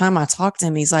single time I talk to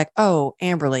him, he's like, oh,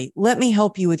 Amberly, let me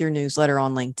help you with your newsletter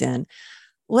on LinkedIn.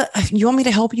 You want me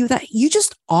to help you with that? You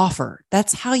just offer.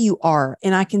 That's how you are.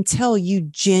 And I can tell you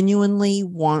genuinely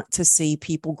want to see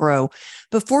people grow.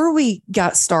 Before we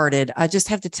got started, I just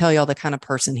have to tell y'all the kind of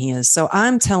person he is. So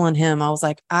I'm telling him, I was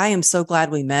like, I am so glad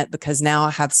we met because now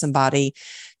I have somebody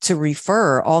to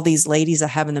refer. All these ladies I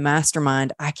have in the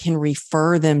mastermind, I can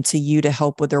refer them to you to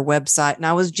help with their website. And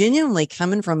I was genuinely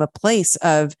coming from a place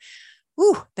of,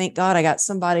 thank God I got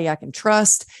somebody I can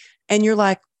trust. And you're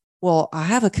like, well, I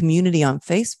have a community on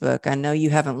Facebook. I know you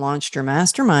haven't launched your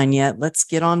mastermind yet. Let's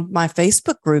get on my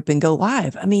Facebook group and go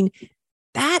live. I mean,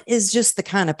 that is just the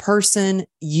kind of person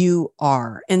you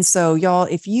are. And so y'all,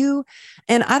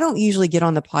 and I don't usually get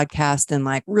on the podcast and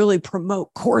like really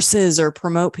promote courses or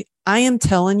I am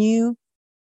telling you,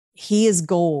 he is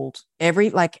gold.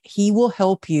 He will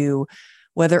help you,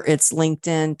 whether it's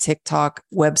LinkedIn, TikTok,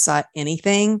 website,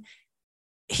 anything.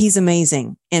 He's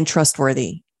amazing and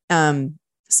trustworthy.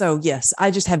 So yes,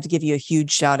 I just have to give you a huge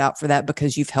shout out for that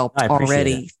because you've helped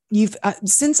already.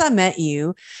 Since I met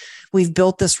you, we've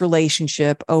built this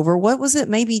relationship over, what was it?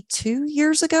 Maybe 2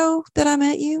 years ago that I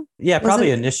met you? Yeah,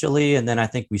 probably initially. And then I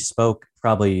think we spoke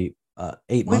probably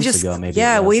 8 months ago, maybe.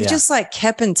 Yeah, we've just like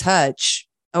kept in touch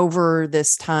over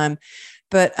this time.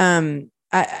 But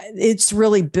it's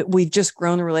really, we've just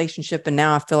grown the relationship. And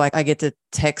now I feel like I get to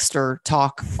text or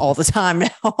talk all the time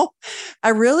now. I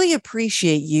really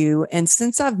appreciate you. And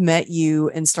since I've met you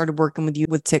and started working with you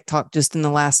with TikTok just in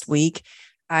the last week,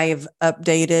 I've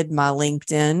updated my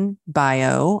LinkedIn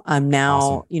bio. I'm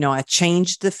now, awesome. I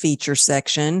changed the feature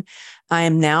section. I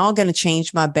am now going to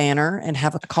change my banner and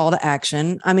have a call to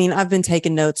action. I mean, I've been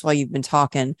taking notes while you've been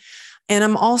talking. And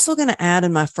I'm also going to add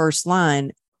in my first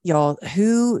line, y'all,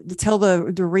 tell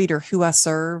the reader who I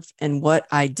serve and what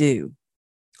I do.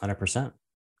 100%.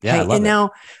 Yeah. Hey, I love it.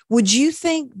 Now, would you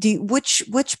think,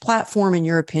 which platform in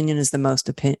your opinion is the most,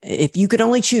 if you could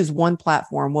only choose one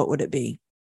platform, what would it be?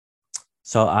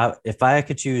 So if I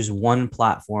could choose one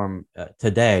platform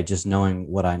today, just knowing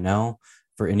what I know,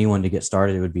 for anyone to get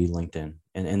started, it would be LinkedIn.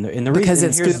 And the because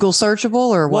it's Google searchable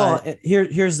or what? Well,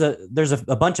 there's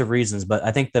a bunch of reasons, but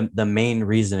I think the main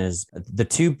reason is the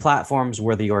two platforms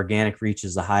where the organic reach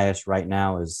is the highest right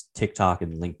now is TikTok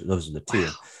and LinkedIn. Those are the two.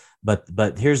 Wow.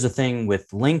 But here's the thing with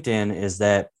LinkedIn is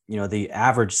that, the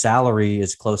average salary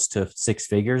is close to 6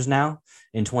 figures now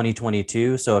in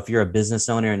 2022. So if you're a business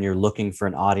owner and you're looking for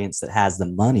an audience that has the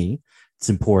money, it's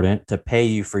important to pay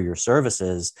you for your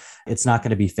services. It's not going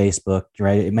to be Facebook,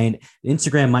 right?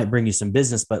 Instagram might bring you some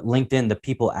business, but LinkedIn, the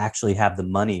people actually have the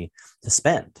money to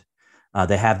spend.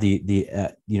 They have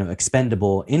the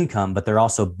expendable income, but they're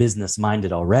also business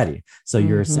minded already. So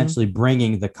you're essentially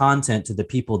bringing the content to the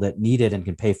people that need it and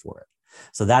can pay for it.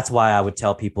 So that's why I would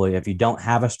tell people, if you don't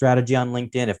have a strategy on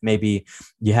LinkedIn, if maybe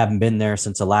you haven't been there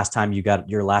since the last time you got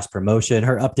your last promotion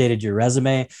or updated your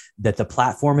resume, that the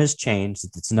platform has changed.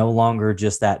 It's no longer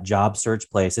just that job search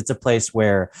place. It's a place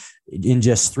where in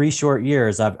just 3 short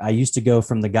years, I used to go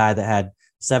from the guy that had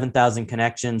 7,000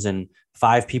 connections and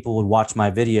 5 people would watch my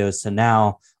videos to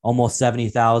now almost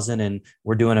 70,000. And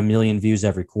we're doing 1 million views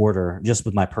every quarter just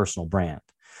with my personal brand.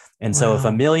 And so if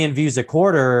 1 million views a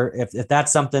quarter, if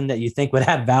that's something that you think would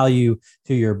add value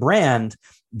to your brand,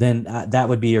 then that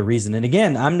would be a reason. And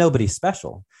again, I'm nobody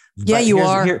special. Yeah, you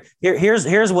are.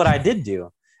 Here's what I did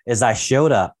do is I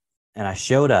showed up and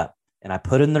I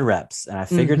put in the reps and I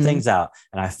figured things out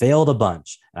and I failed a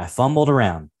bunch and I fumbled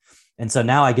around. And so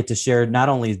now I get to share not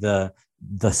only the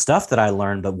stuff that I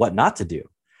learned, but what not to do.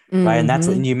 Right. And that's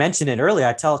when you mentioned it earlier.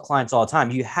 I tell clients all the time,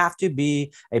 you have to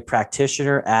be a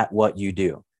practitioner at what you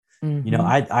do.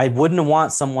 I wouldn't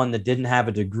want someone that didn't have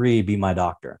a degree be my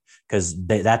doctor, because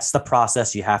that's the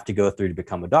process you have to go through to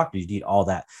become a doctor. You need all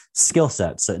that skill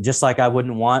set. So just like I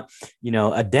wouldn't want,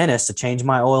 a dentist to change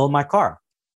my oil in my car.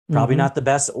 probably Mm-hmm. not the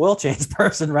best oil change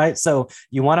person, right? So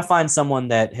you want to find someone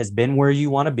that has been where you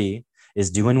want to be,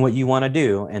 is doing what you want to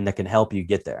do, and that can help you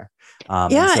get there.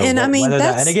 And Yeah. so And I mean, whether that,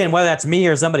 and that's, again, whether that's me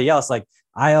or somebody else, like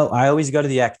I always go to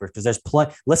the expert because there's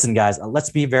plenty. Listen, guys, let's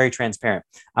be very transparent.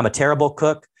 I'm a terrible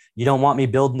cook. You don't want me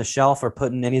building the shelf or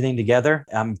putting anything together.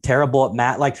 I'm terrible at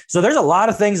math. Like, so there's a lot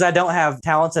of things I don't have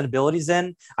talents and abilities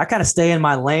in. I kind of stay in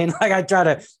my lane. Like I try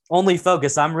to only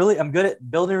focus. I'm good at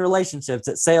building relationships,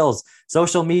 at sales,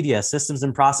 social media, systems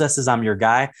and processes. I'm your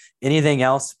guy. Anything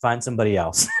else, find somebody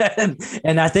else.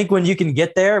 And I think when you can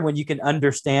get there, when you can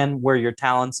understand where your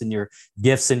talents and your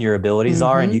gifts and your abilities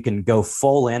are, and mm-hmm. you can go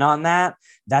full in on that,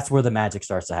 that's where the magic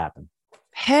starts to happen.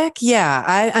 Heck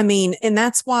yeah. I mean, and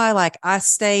that's why like I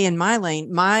stay in my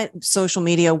lane, my social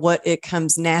media, what it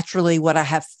comes naturally, what I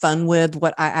have fun with,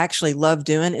 what I actually love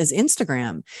doing is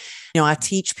Instagram. I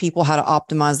teach people how to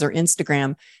optimize their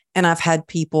Instagram. And I've had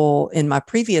people in my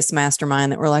previous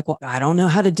mastermind that were like, well, I don't know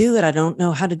how to do it. I don't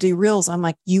know how to do reels. I'm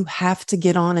like, you have to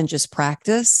get on and just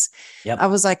practice. I Yep.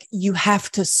 was like, you have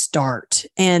to start.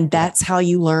 And Yep. that's how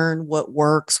you learn what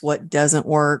works, what doesn't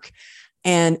work.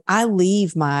 And I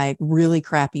leave my really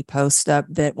crappy post up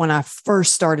that when I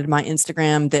first started my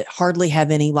Instagram that hardly have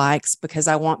any likes because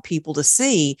I want people to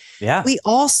see Yeah. we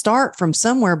all start from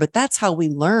somewhere, but that's how we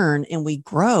learn and we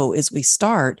grow as we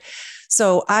start.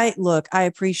 So I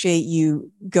appreciate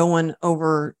you going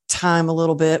over time a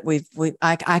little bit.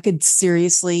 I could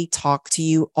seriously talk to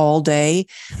you all day.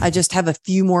 I just have a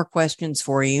few more questions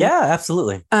for you. Yeah,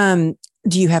 absolutely.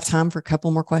 Do you have time for a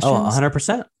couple more Oh, questions?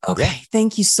 100%. Okay. Yeah.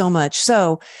 Thank you so much.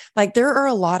 So, like, there are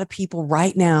a lot of people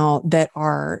right now that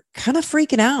are kind of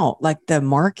freaking out. Like, the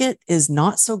market is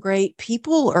not so great.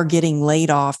 People are getting laid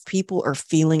off. People are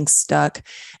feeling stuck.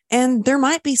 And there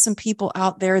might be some people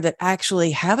out there that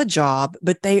actually have a job,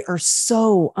 but they are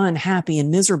so unhappy and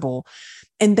miserable.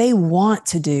 And they want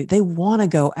to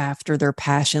go after their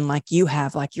passion like you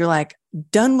have. Like, you're like,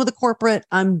 done with the corporate.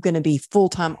 I'm going to be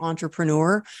full-time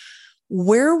entrepreneur.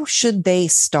 Where should they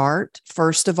start,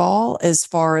 first of all, as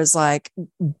far as like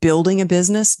building a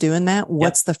business, doing that?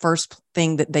 What's the first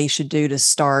thing that they should do to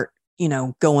start,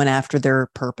 going after their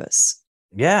purpose?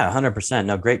 Yeah, 100%.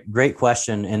 No, great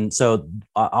question. And so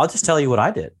I'll just tell you what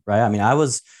I did, right? I mean, I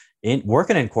was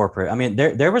working in corporate. I mean,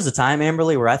 there was a time,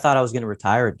 Amberly, where I thought I was going to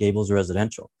retire at Gables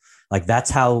Residential. Like that's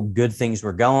how good things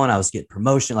were going. I was getting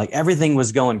promotion, like everything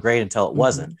was going great until it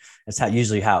wasn't. That's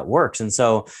usually how it works. And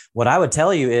so what I would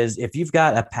tell you is if you've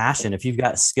got a passion, if you've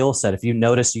got skill set, if you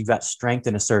notice you've got strength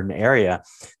in a certain area,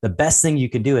 the best thing you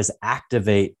can do is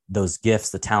activate those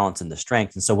gifts, the talents and the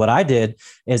strength. And so what I did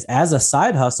is as a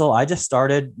side hustle, I just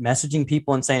started messaging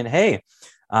people and saying, hey,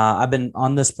 I've been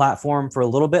on this platform for a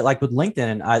little bit, like with LinkedIn,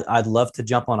 and I'd love to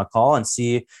jump on a call and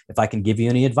see if I can give you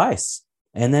any advice.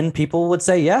 And then people would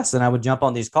say yes, and I would jump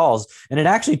on these calls. And it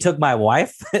actually took my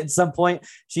wife at some point.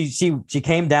 She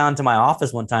came down to my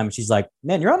office one time and she's like,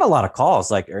 "Man, you're on a lot of calls.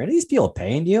 Like, are any of these people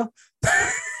paying you?"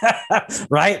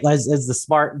 Right? As the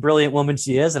smart, brilliant woman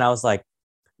she is. And I was like,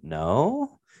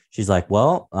 "No." She's like,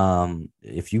 "Well,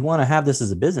 if you want to have this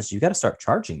as a business, you got to start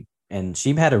charging." And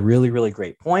she had a really, really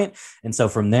great point. And so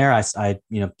from there, I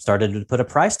started to put a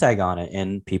price tag on it,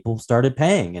 and people started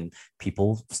paying, and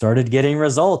people started getting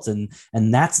results. And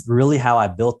that's really how I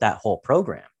built that whole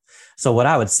program. So what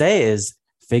I would say is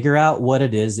figure out what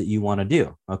it is that you want to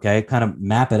do. Okay. Kind of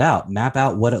map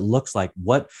out what it looks like.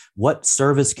 What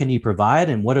service can you provide,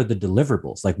 and what are the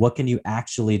deliverables? Like, what can you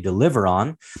actually deliver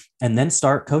on? And then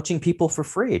start coaching people for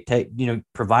free,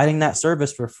 providing that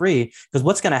service for free. Because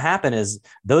what's going to happen is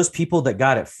those people that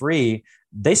got it free,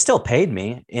 they still paid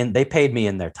me, and they paid me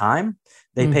in their time.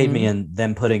 They paid me in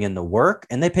them putting in the work,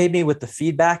 and they paid me with the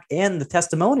feedback and the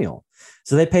testimonial.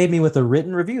 So they paid me with a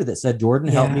written review that said, Jordan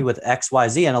helped me with X, Y,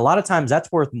 Z. And a lot of times that's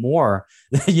worth more,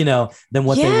 than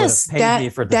what they would have paid me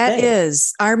for the thing. That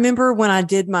is. I remember when I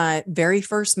did my very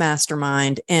first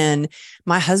mastermind, and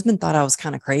my husband thought I was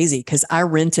kind of crazy because I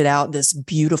rented out this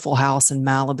beautiful house in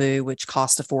Malibu, which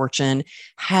cost a fortune,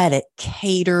 had it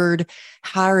catered,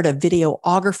 hired a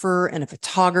videographer and a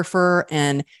photographer,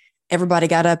 and everybody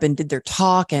got up and did their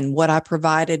talk. And what I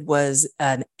provided was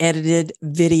an edited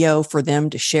video for them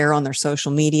to share on their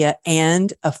social media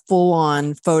and a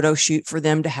full-on photo shoot for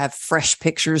them to have fresh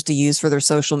pictures to use for their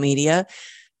social media.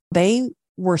 They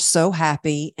were so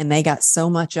happy and they got so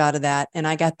much out of that. And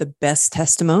I got the best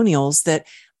testimonials that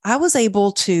I was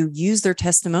able to use their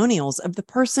testimonials of the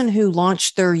person who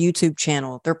launched their YouTube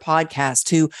channel, their podcast,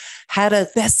 who had a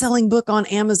best-selling book on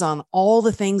Amazon, all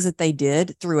the things that they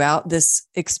did throughout this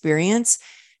experience.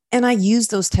 And I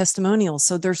used those testimonials.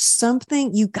 So there's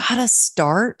something you got to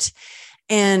start.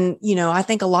 And, I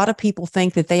think a lot of people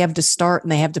think that they have to start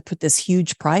and they have to put this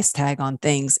huge price tag on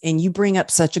things. And you bring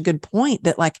up such a good point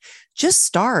that just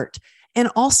start. And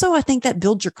also I think that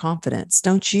builds your confidence,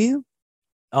 don't you?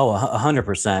 Oh,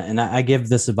 100%. And I give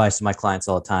this advice to my clients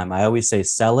all the time. I always say,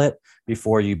 sell it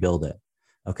before you build it.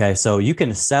 Okay. So you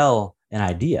can sell an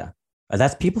idea.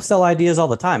 That's people sell ideas all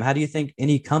the time. How do you think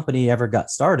any company ever got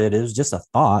started? It was just a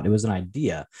thought. It was an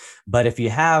idea. But if you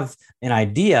have an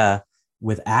idea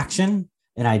with action,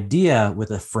 an idea with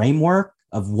a framework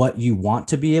of what you want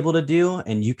to be able to do,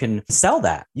 and you can sell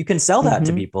that. You can sell that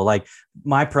to people. Like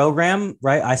my program,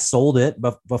 right? I sold it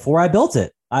before I built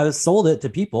it. I sold it to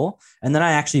people, and then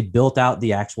I actually built out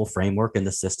the actual framework and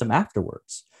the system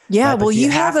afterwards. Yeah. Right? Well,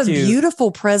 you have a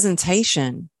beautiful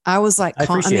presentation. I was like,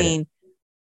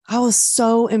 I was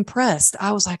so impressed.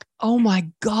 I was like, oh my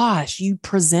gosh, you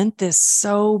present this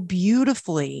so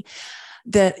beautifully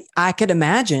that I could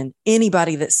imagine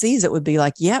anybody that sees it would be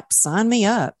like, yep, sign me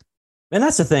up. And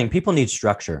that's the thing. People need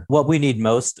structure. What we need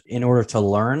most in order to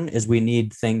learn is we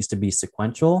need things to be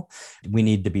sequential. We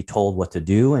need to be told what to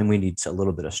do, and we need a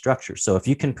little bit of structure. So if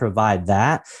you can provide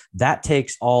that, that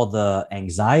takes all the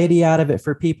anxiety out of it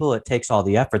for people. It takes all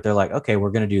the effort. They're like, okay,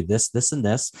 we're going to do this, this, and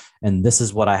this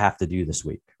is what I have to do this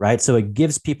week, right? So it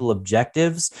gives people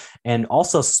objectives and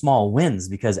also small wins,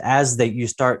 because as you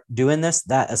start doing this,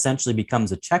 that essentially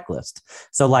becomes a checklist.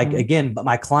 So again,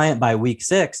 my client by week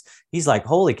 6, he's like,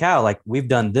 holy cow, we've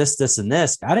done this, this, and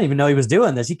this. I didn't even know he was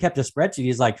doing this. He kept a spreadsheet.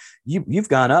 He's like, you've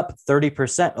gone up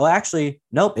 30%. Well, actually,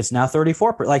 nope, it's now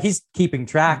 34%. He's keeping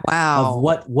track of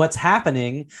what's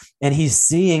happening, and he's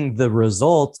seeing the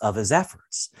results of his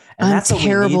efforts. And I'm that's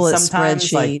terrible what we at need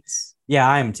sometimes. spreadsheets. Yeah,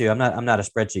 I am too. I'm not a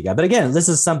spreadsheet guy. But again, this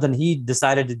is something he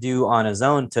decided to do on his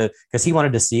own because he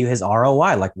wanted to see his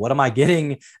ROI. What am I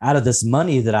getting out of this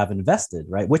money that I've invested,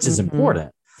 right? Which is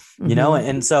important.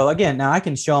 And so again, now I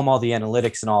can show him all the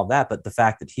analytics and all of that, but the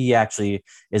fact that he actually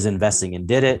is investing and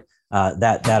did it,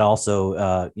 that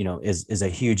also, is a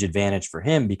huge advantage for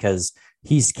him, because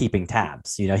he's keeping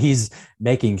tabs. He's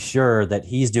making sure that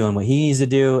he's doing what he needs to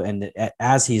do. And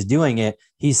as he's doing it,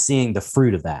 he's seeing the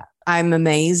fruit of that. I'm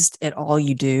amazed at all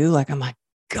you do. I'm like,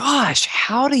 gosh,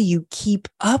 how do you keep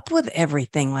up with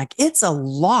everything? It's a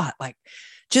lot.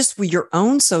 Just with your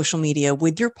own social media,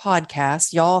 with your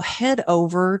podcast, y'all head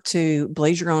over to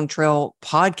Blaze Your Own Trail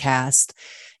podcast.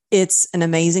 It's an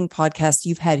amazing podcast.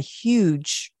 You've had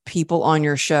huge people on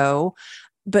your show,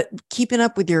 but keeping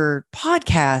up with your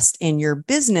podcast and your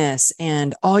business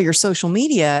and all your social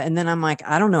media. And then I'm like,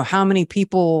 I don't know how many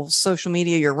people's social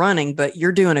media you're running, but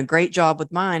you're doing a great job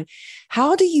with mine.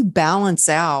 How do you balance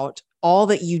out all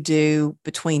that you do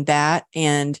between that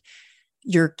and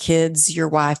your kids, your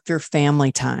wife, your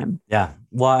family time? Yeah.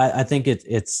 Well, I think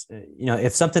it's,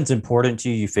 if something's important to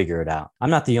you, you figure it out. I'm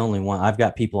not the only one. I've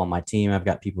got people on my team. I've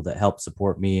got people that help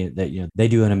support me that, they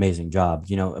do an amazing job.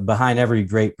 Behind every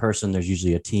great person, there's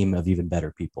usually a team of even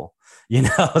better people,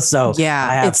 so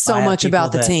yeah, it's so much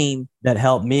about the team that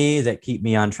help me, that keep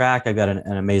me on track. I've got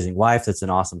an amazing wife that's an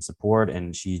awesome support,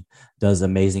 and she does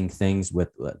amazing things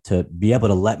to be able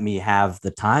to let me have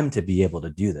the time to be able to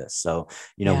do this. So,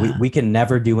 we can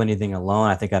never do anything alone.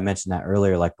 I think I mentioned that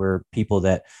earlier. We're people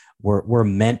that we're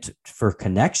meant for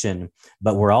connection,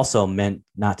 but we're also meant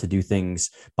not to do things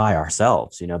by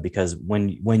ourselves, because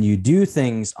when you do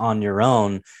things on your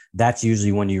own, that's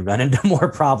usually when you run into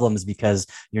more problems, because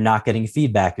you're not getting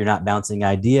feedback. You're not bouncing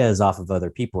ideas off of other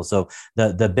people. So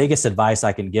the biggest advice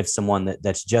I can give someone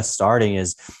that's just starting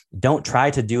is don't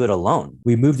try to do it alone.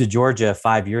 We moved to Georgia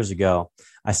 5 years ago.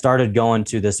 I started going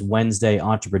to this Wednesday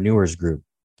entrepreneurs group.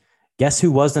 Guess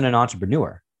who wasn't an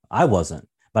entrepreneur? I wasn't.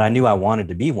 But I knew I wanted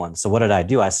to be one. So what did I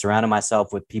do? I surrounded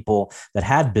myself with people that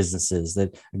had businesses.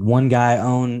 That one guy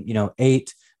owned,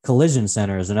 8 collision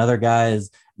centers. Another guy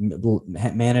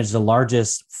managed the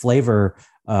largest flavor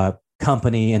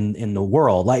company in the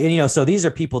world. So these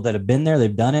are people that have been there,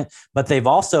 they've done it, but they've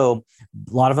also,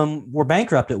 a lot of them were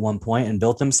bankrupt at one point and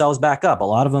built themselves back up. A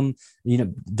lot of them,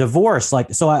 divorced.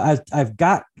 So I've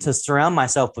got to surround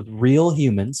myself with real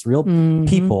humans, real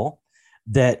people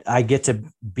that I get to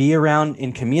be around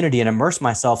in community and immerse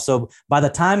myself. So by the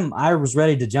time I was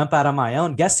ready to jump out on my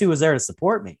own, guess who was there to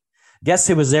support me? Guess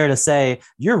who was there to say,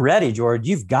 you're ready, George,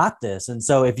 you've got this. And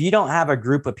so if you don't have a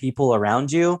group of people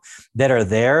around you that are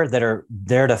there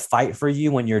to fight for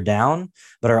you when you're down,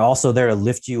 but are also there to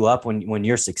lift you up when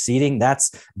you're succeeding,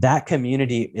 that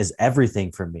community is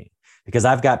everything for me. Because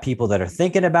I've got people that are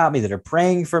thinking about me, that are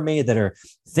praying for me, that are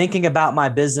thinking about my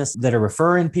business, that are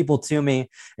referring people to me.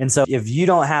 And so if you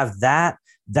don't have that,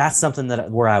 that's something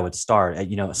where I would start.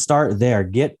 Start there.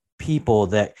 Get people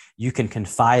that you can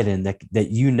confide in, that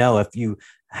if you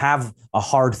have a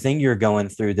hard thing you're going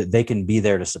through, that they can be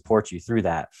there to support you through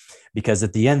that. Because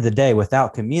at the end of the day,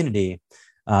 without community,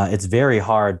 it's very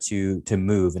hard to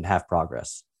move and have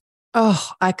progress. Oh,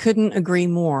 I couldn't agree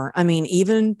more. I mean,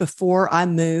 even before I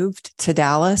moved to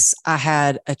Dallas, I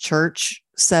had a church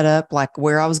set up, like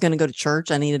where I was going to go to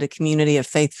church. I needed a community of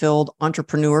faith-filled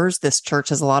entrepreneurs. This church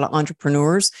has a lot of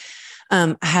entrepreneurs.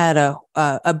 I had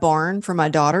a barn for my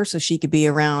daughter so she could be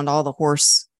around all the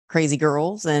horse crazy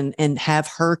girls and have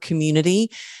her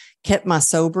community. Kept my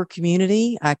sober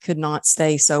community. I could not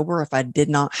stay sober if I did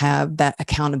not have that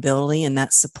accountability and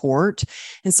that support.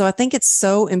 And so I think it's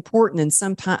so important. And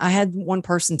sometimes I had one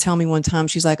person tell me one time,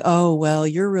 she's like, "Oh, well,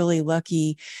 you're really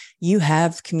lucky you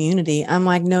have community." I'm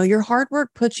like, "No, your hard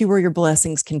work puts you where your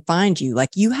blessings can find you." Like,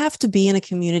 you have to be in a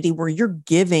community where you're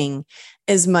giving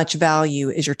as much value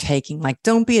as you're taking. Like,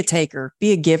 don't be a taker,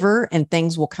 be a giver, and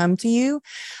things will come to you.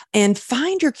 And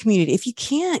find your community. If you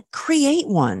can't, create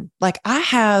one. Like, I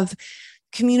have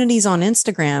communities on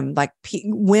Instagram, like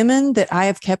women that I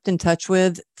have kept in touch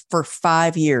with for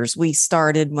 5 years. We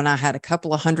started when I had a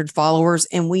couple of hundred followers,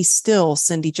 and we still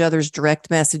send each other's direct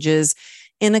messages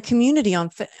in a community on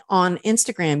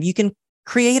Instagram. You can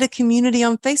create a community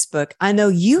on Facebook. I know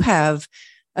you have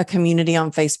a community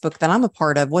on Facebook that I'm a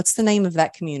part of. What's the name of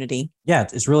that community? Yeah,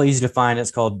 it's really easy to find.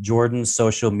 It's called Jordan's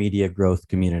Social Media Growth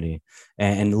Community.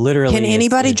 And literally, can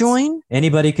anybody join?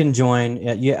 Anybody can join.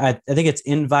 Yeah, I think it's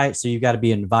invite. So you've got to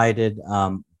be invited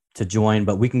to join,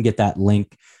 but we can get that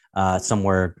link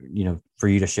somewhere, for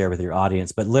you to share with your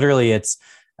audience. But literally, it's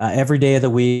every day of the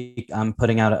week, I'm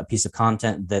putting out a piece of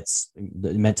content that's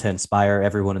meant to inspire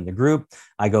everyone in the group.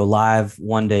 I go live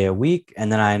one day a week,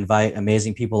 and then I invite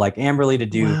amazing people like Amberly to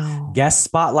do guest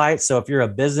spotlights. So if you're a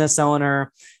business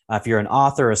owner, if you're an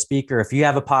author, a speaker, if you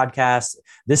have a podcast,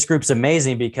 this group's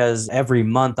amazing because every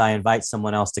month I invite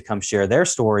someone else to come share their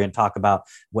story and talk about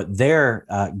what they're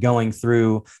going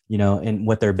through, and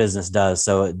what their business does.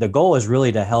 So the goal is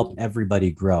really to help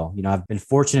everybody grow. I've been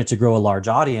fortunate to grow a large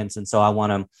audience. And so I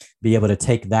want to be able to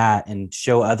take that and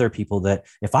show other people that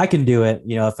if I can do it,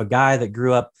 if a guy that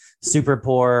grew up super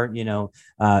poor,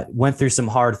 went through some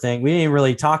hard thing. We didn't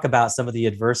really talk about some of the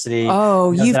adversity.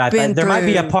 Oh, you've been there through. Might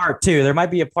be a part two. There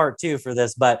might be a part two for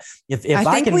this, but if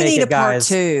I can make it,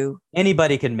 guys,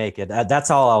 anybody can make it. That's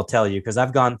all I'll tell you, because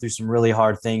I've gone through some really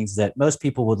hard things that most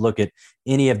people would look at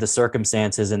any of the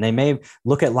circumstances and they may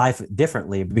look at life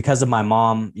differently. Because of my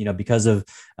mom, because of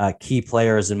key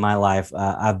players in my life,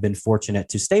 I've been fortunate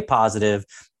to stay positive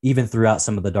even throughout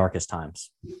some of the darkest times.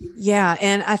 Yeah.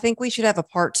 And I think we should have a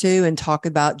part two and talk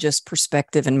about just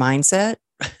perspective and mindset.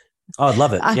 Oh, I'd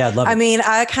love it. Yeah, I'd love it. I mean,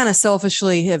 I kind of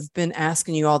selfishly have been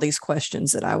asking you all these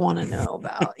questions that I want to know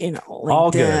about,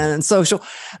 LinkedIn and social.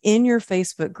 In your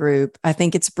Facebook group, I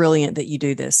think it's brilliant that you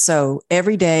do this. So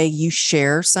every day you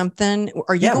share something.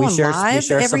 Are you going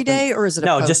live every day, or is it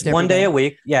no, just one day a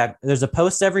week? Yeah, there's a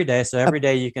post every day. So every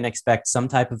day you can expect some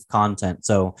type of content.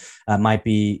 So it might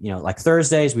be, like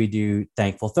Thursdays, we do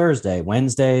Thankful Thursday,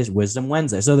 Wednesdays, Wisdom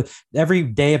Wednesday. So every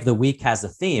day of the week has a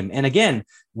theme. And again,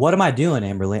 what am I doing,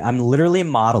 Amberly? I'm literally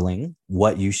modeling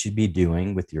what you should be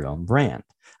doing with your own brand.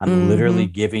 I'm literally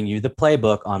giving you the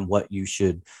playbook on what you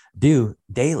should do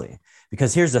daily.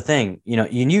 Because here's the thing,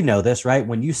 and you know this, right?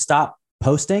 When you stop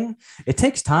posting, it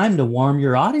takes time to warm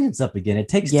your audience up again. It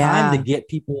takes time to get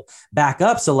people back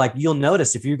up. So like, you'll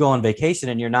notice if you go on vacation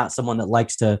and you're not someone that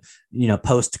likes to,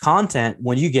 post content,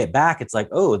 when you get back, it's like,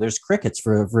 oh, there's crickets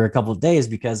for a couple of days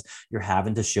because you're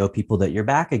having to show people that you're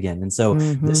back again. And so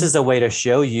this is a way to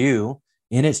show you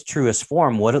in its truest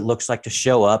form what it looks like to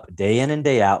show up day in and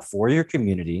day out for your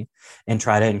community and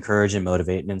try to encourage and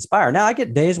motivate and inspire. Now I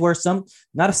get days where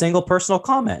not a single personal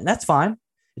comment, and that's fine.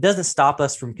 It doesn't stop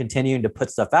us from continuing to put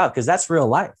stuff out, because that's real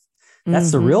life.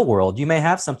 That's the real world. You may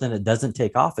have something that doesn't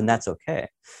take off, and that's okay.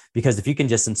 Because if you can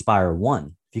just inspire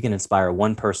one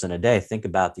person a day, think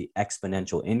about the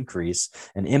exponential increase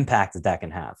and impact that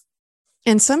can have.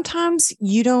 And sometimes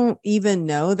you don't even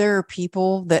know there are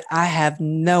people that I have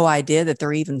no idea that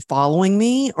they're even following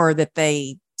me or that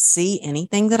they see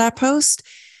anything that I post,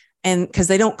 and because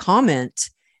they don't comment.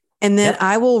 And then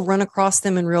I will run across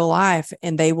them in real life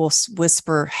and they will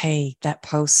whisper, "Hey, that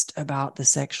post about the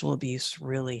sexual abuse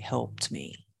really helped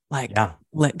me." Like,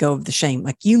 let go of the shame.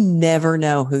 Like, you never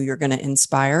know who you're going to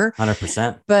inspire.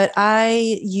 100%. But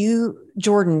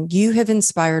Jordan, you have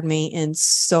inspired me in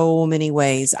so many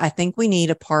ways. I think we need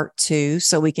a part two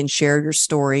so we can share your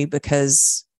story,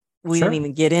 because we Sure. didn't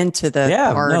even get into the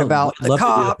Yeah, part no, about we'd the love to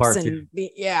do the cops part and two.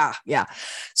 yeah.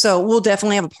 So we'll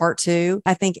definitely have a part two.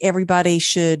 I think everybody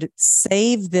should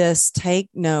save this, take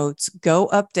notes, go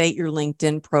update your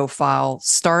LinkedIn profile,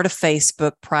 start a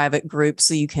Facebook private group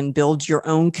so you can build your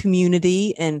own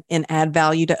community and add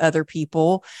value to other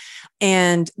people.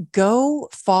 And go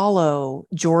follow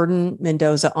Jordan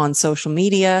Mendoza on social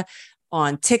media.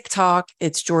 On TikTok,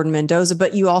 it's Jordan Mendoza,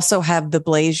 but you also have the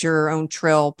Blaze Your Own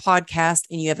Trail podcast,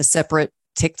 and you have a separate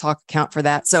TikTok account for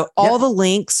that. So all the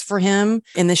links for him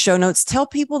in the show notes. Tell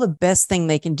people the best thing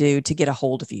they can do to get a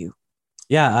hold of you.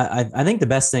 Yeah, I think the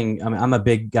best thing, I mean, I'm a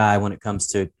big guy when it comes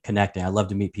to connecting. I love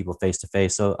to meet people face to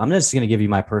face. So I'm just going to give you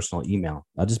my personal email.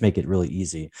 I'll just make it really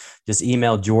easy. Just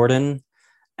email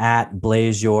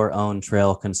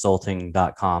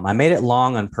Jordan@blazeyourowntrailconsulting.com. I made it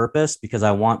long on purpose because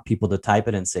I want people to type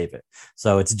it and save it.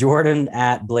 So it's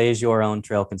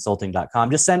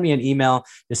Jordan@blazeyourowntrailconsulting.com. Just send me an email.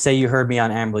 Just say you heard me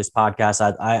on Amberly's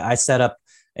podcast. I set up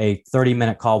a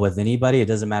 30-minute call with anybody. It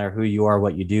doesn't matter who you are,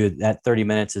 what you do. That 30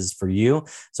 minutes is for you.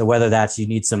 So whether that's you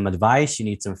need some advice, you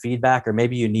need some feedback, or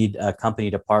maybe you need a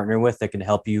company to partner with that can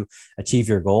help you achieve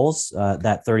your goals,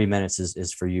 that 30 minutes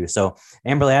is for you. So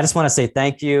Amberly, I just want to say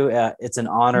thank you. It's an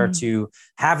honor to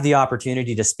have the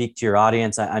opportunity to speak to your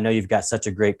audience. I know you've got such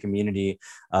a great community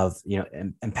of,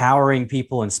 empowering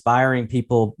people, inspiring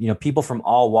people, people from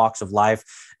all walks of life.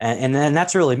 And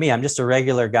that's really me. I'm just a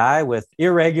regular guy with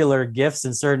irregular gifts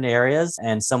in certain areas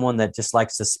and someone that just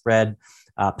likes to spread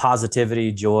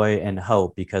positivity, joy, and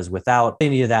hope, because without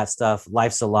any of that stuff,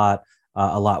 life's a lot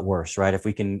worse, right? If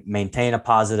we can maintain a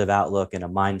positive outlook and a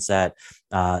mindset,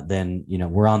 then,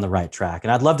 we're on the right track.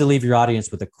 And I'd love to leave your audience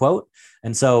with a quote.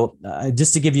 And so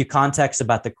just to give you context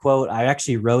about the quote, I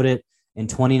actually wrote it in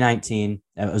 2019.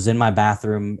 It was in my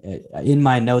bathroom, in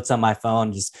my notes on my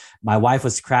phone. Just my wife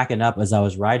was cracking up as I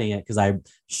was writing it because I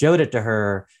showed it to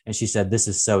her and she said, "This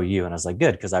is so you." And I was like,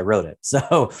 "Good," because I wrote it.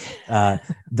 So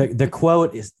the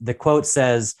quote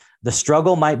says, "The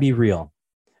struggle might be real,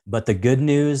 but the good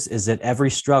news is that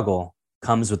every struggle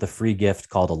comes with a free gift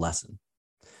called a lesson."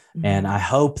 Mm-hmm. And I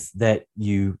hope that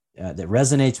that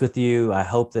resonates with you. I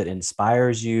hope that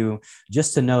inspires you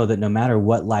just to know that no matter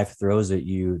what life throws at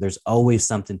you, there's always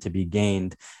something to be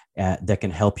gained that can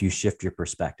help you shift your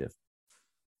perspective.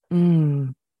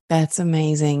 That's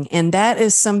amazing. And that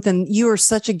is something, you are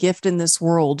such a gift in this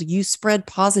world. You spread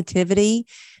positivity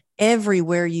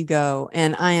everywhere you go.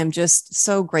 And I am just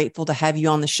so grateful to have you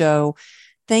on the show.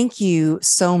 Thank you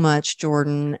so much,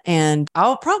 Jordan. And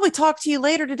I'll probably talk to you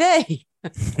later today.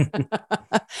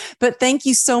 But thank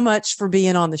you so much for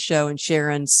being on the show and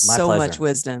sharing so much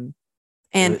wisdom.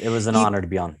 And it was an honor to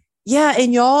be on. Yeah.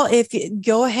 And y'all, if you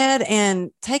go ahead and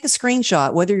take a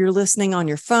screenshot, whether you're listening on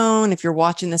your phone, if you're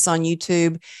watching this on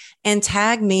YouTube, and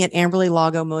tag me at Amberly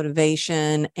Lago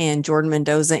Motivation and Jordan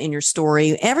Mendoza in your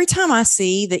story. Every time I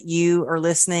see that you are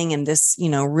listening and this,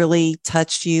 really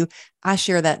touched you, I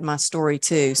share that in my story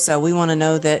too. So we want to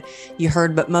know that you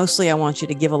heard, but mostly I want you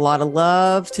to give a lot of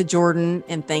love to Jordan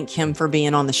and thank him for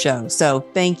being on the show. So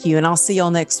thank you. And I'll see y'all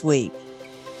next week.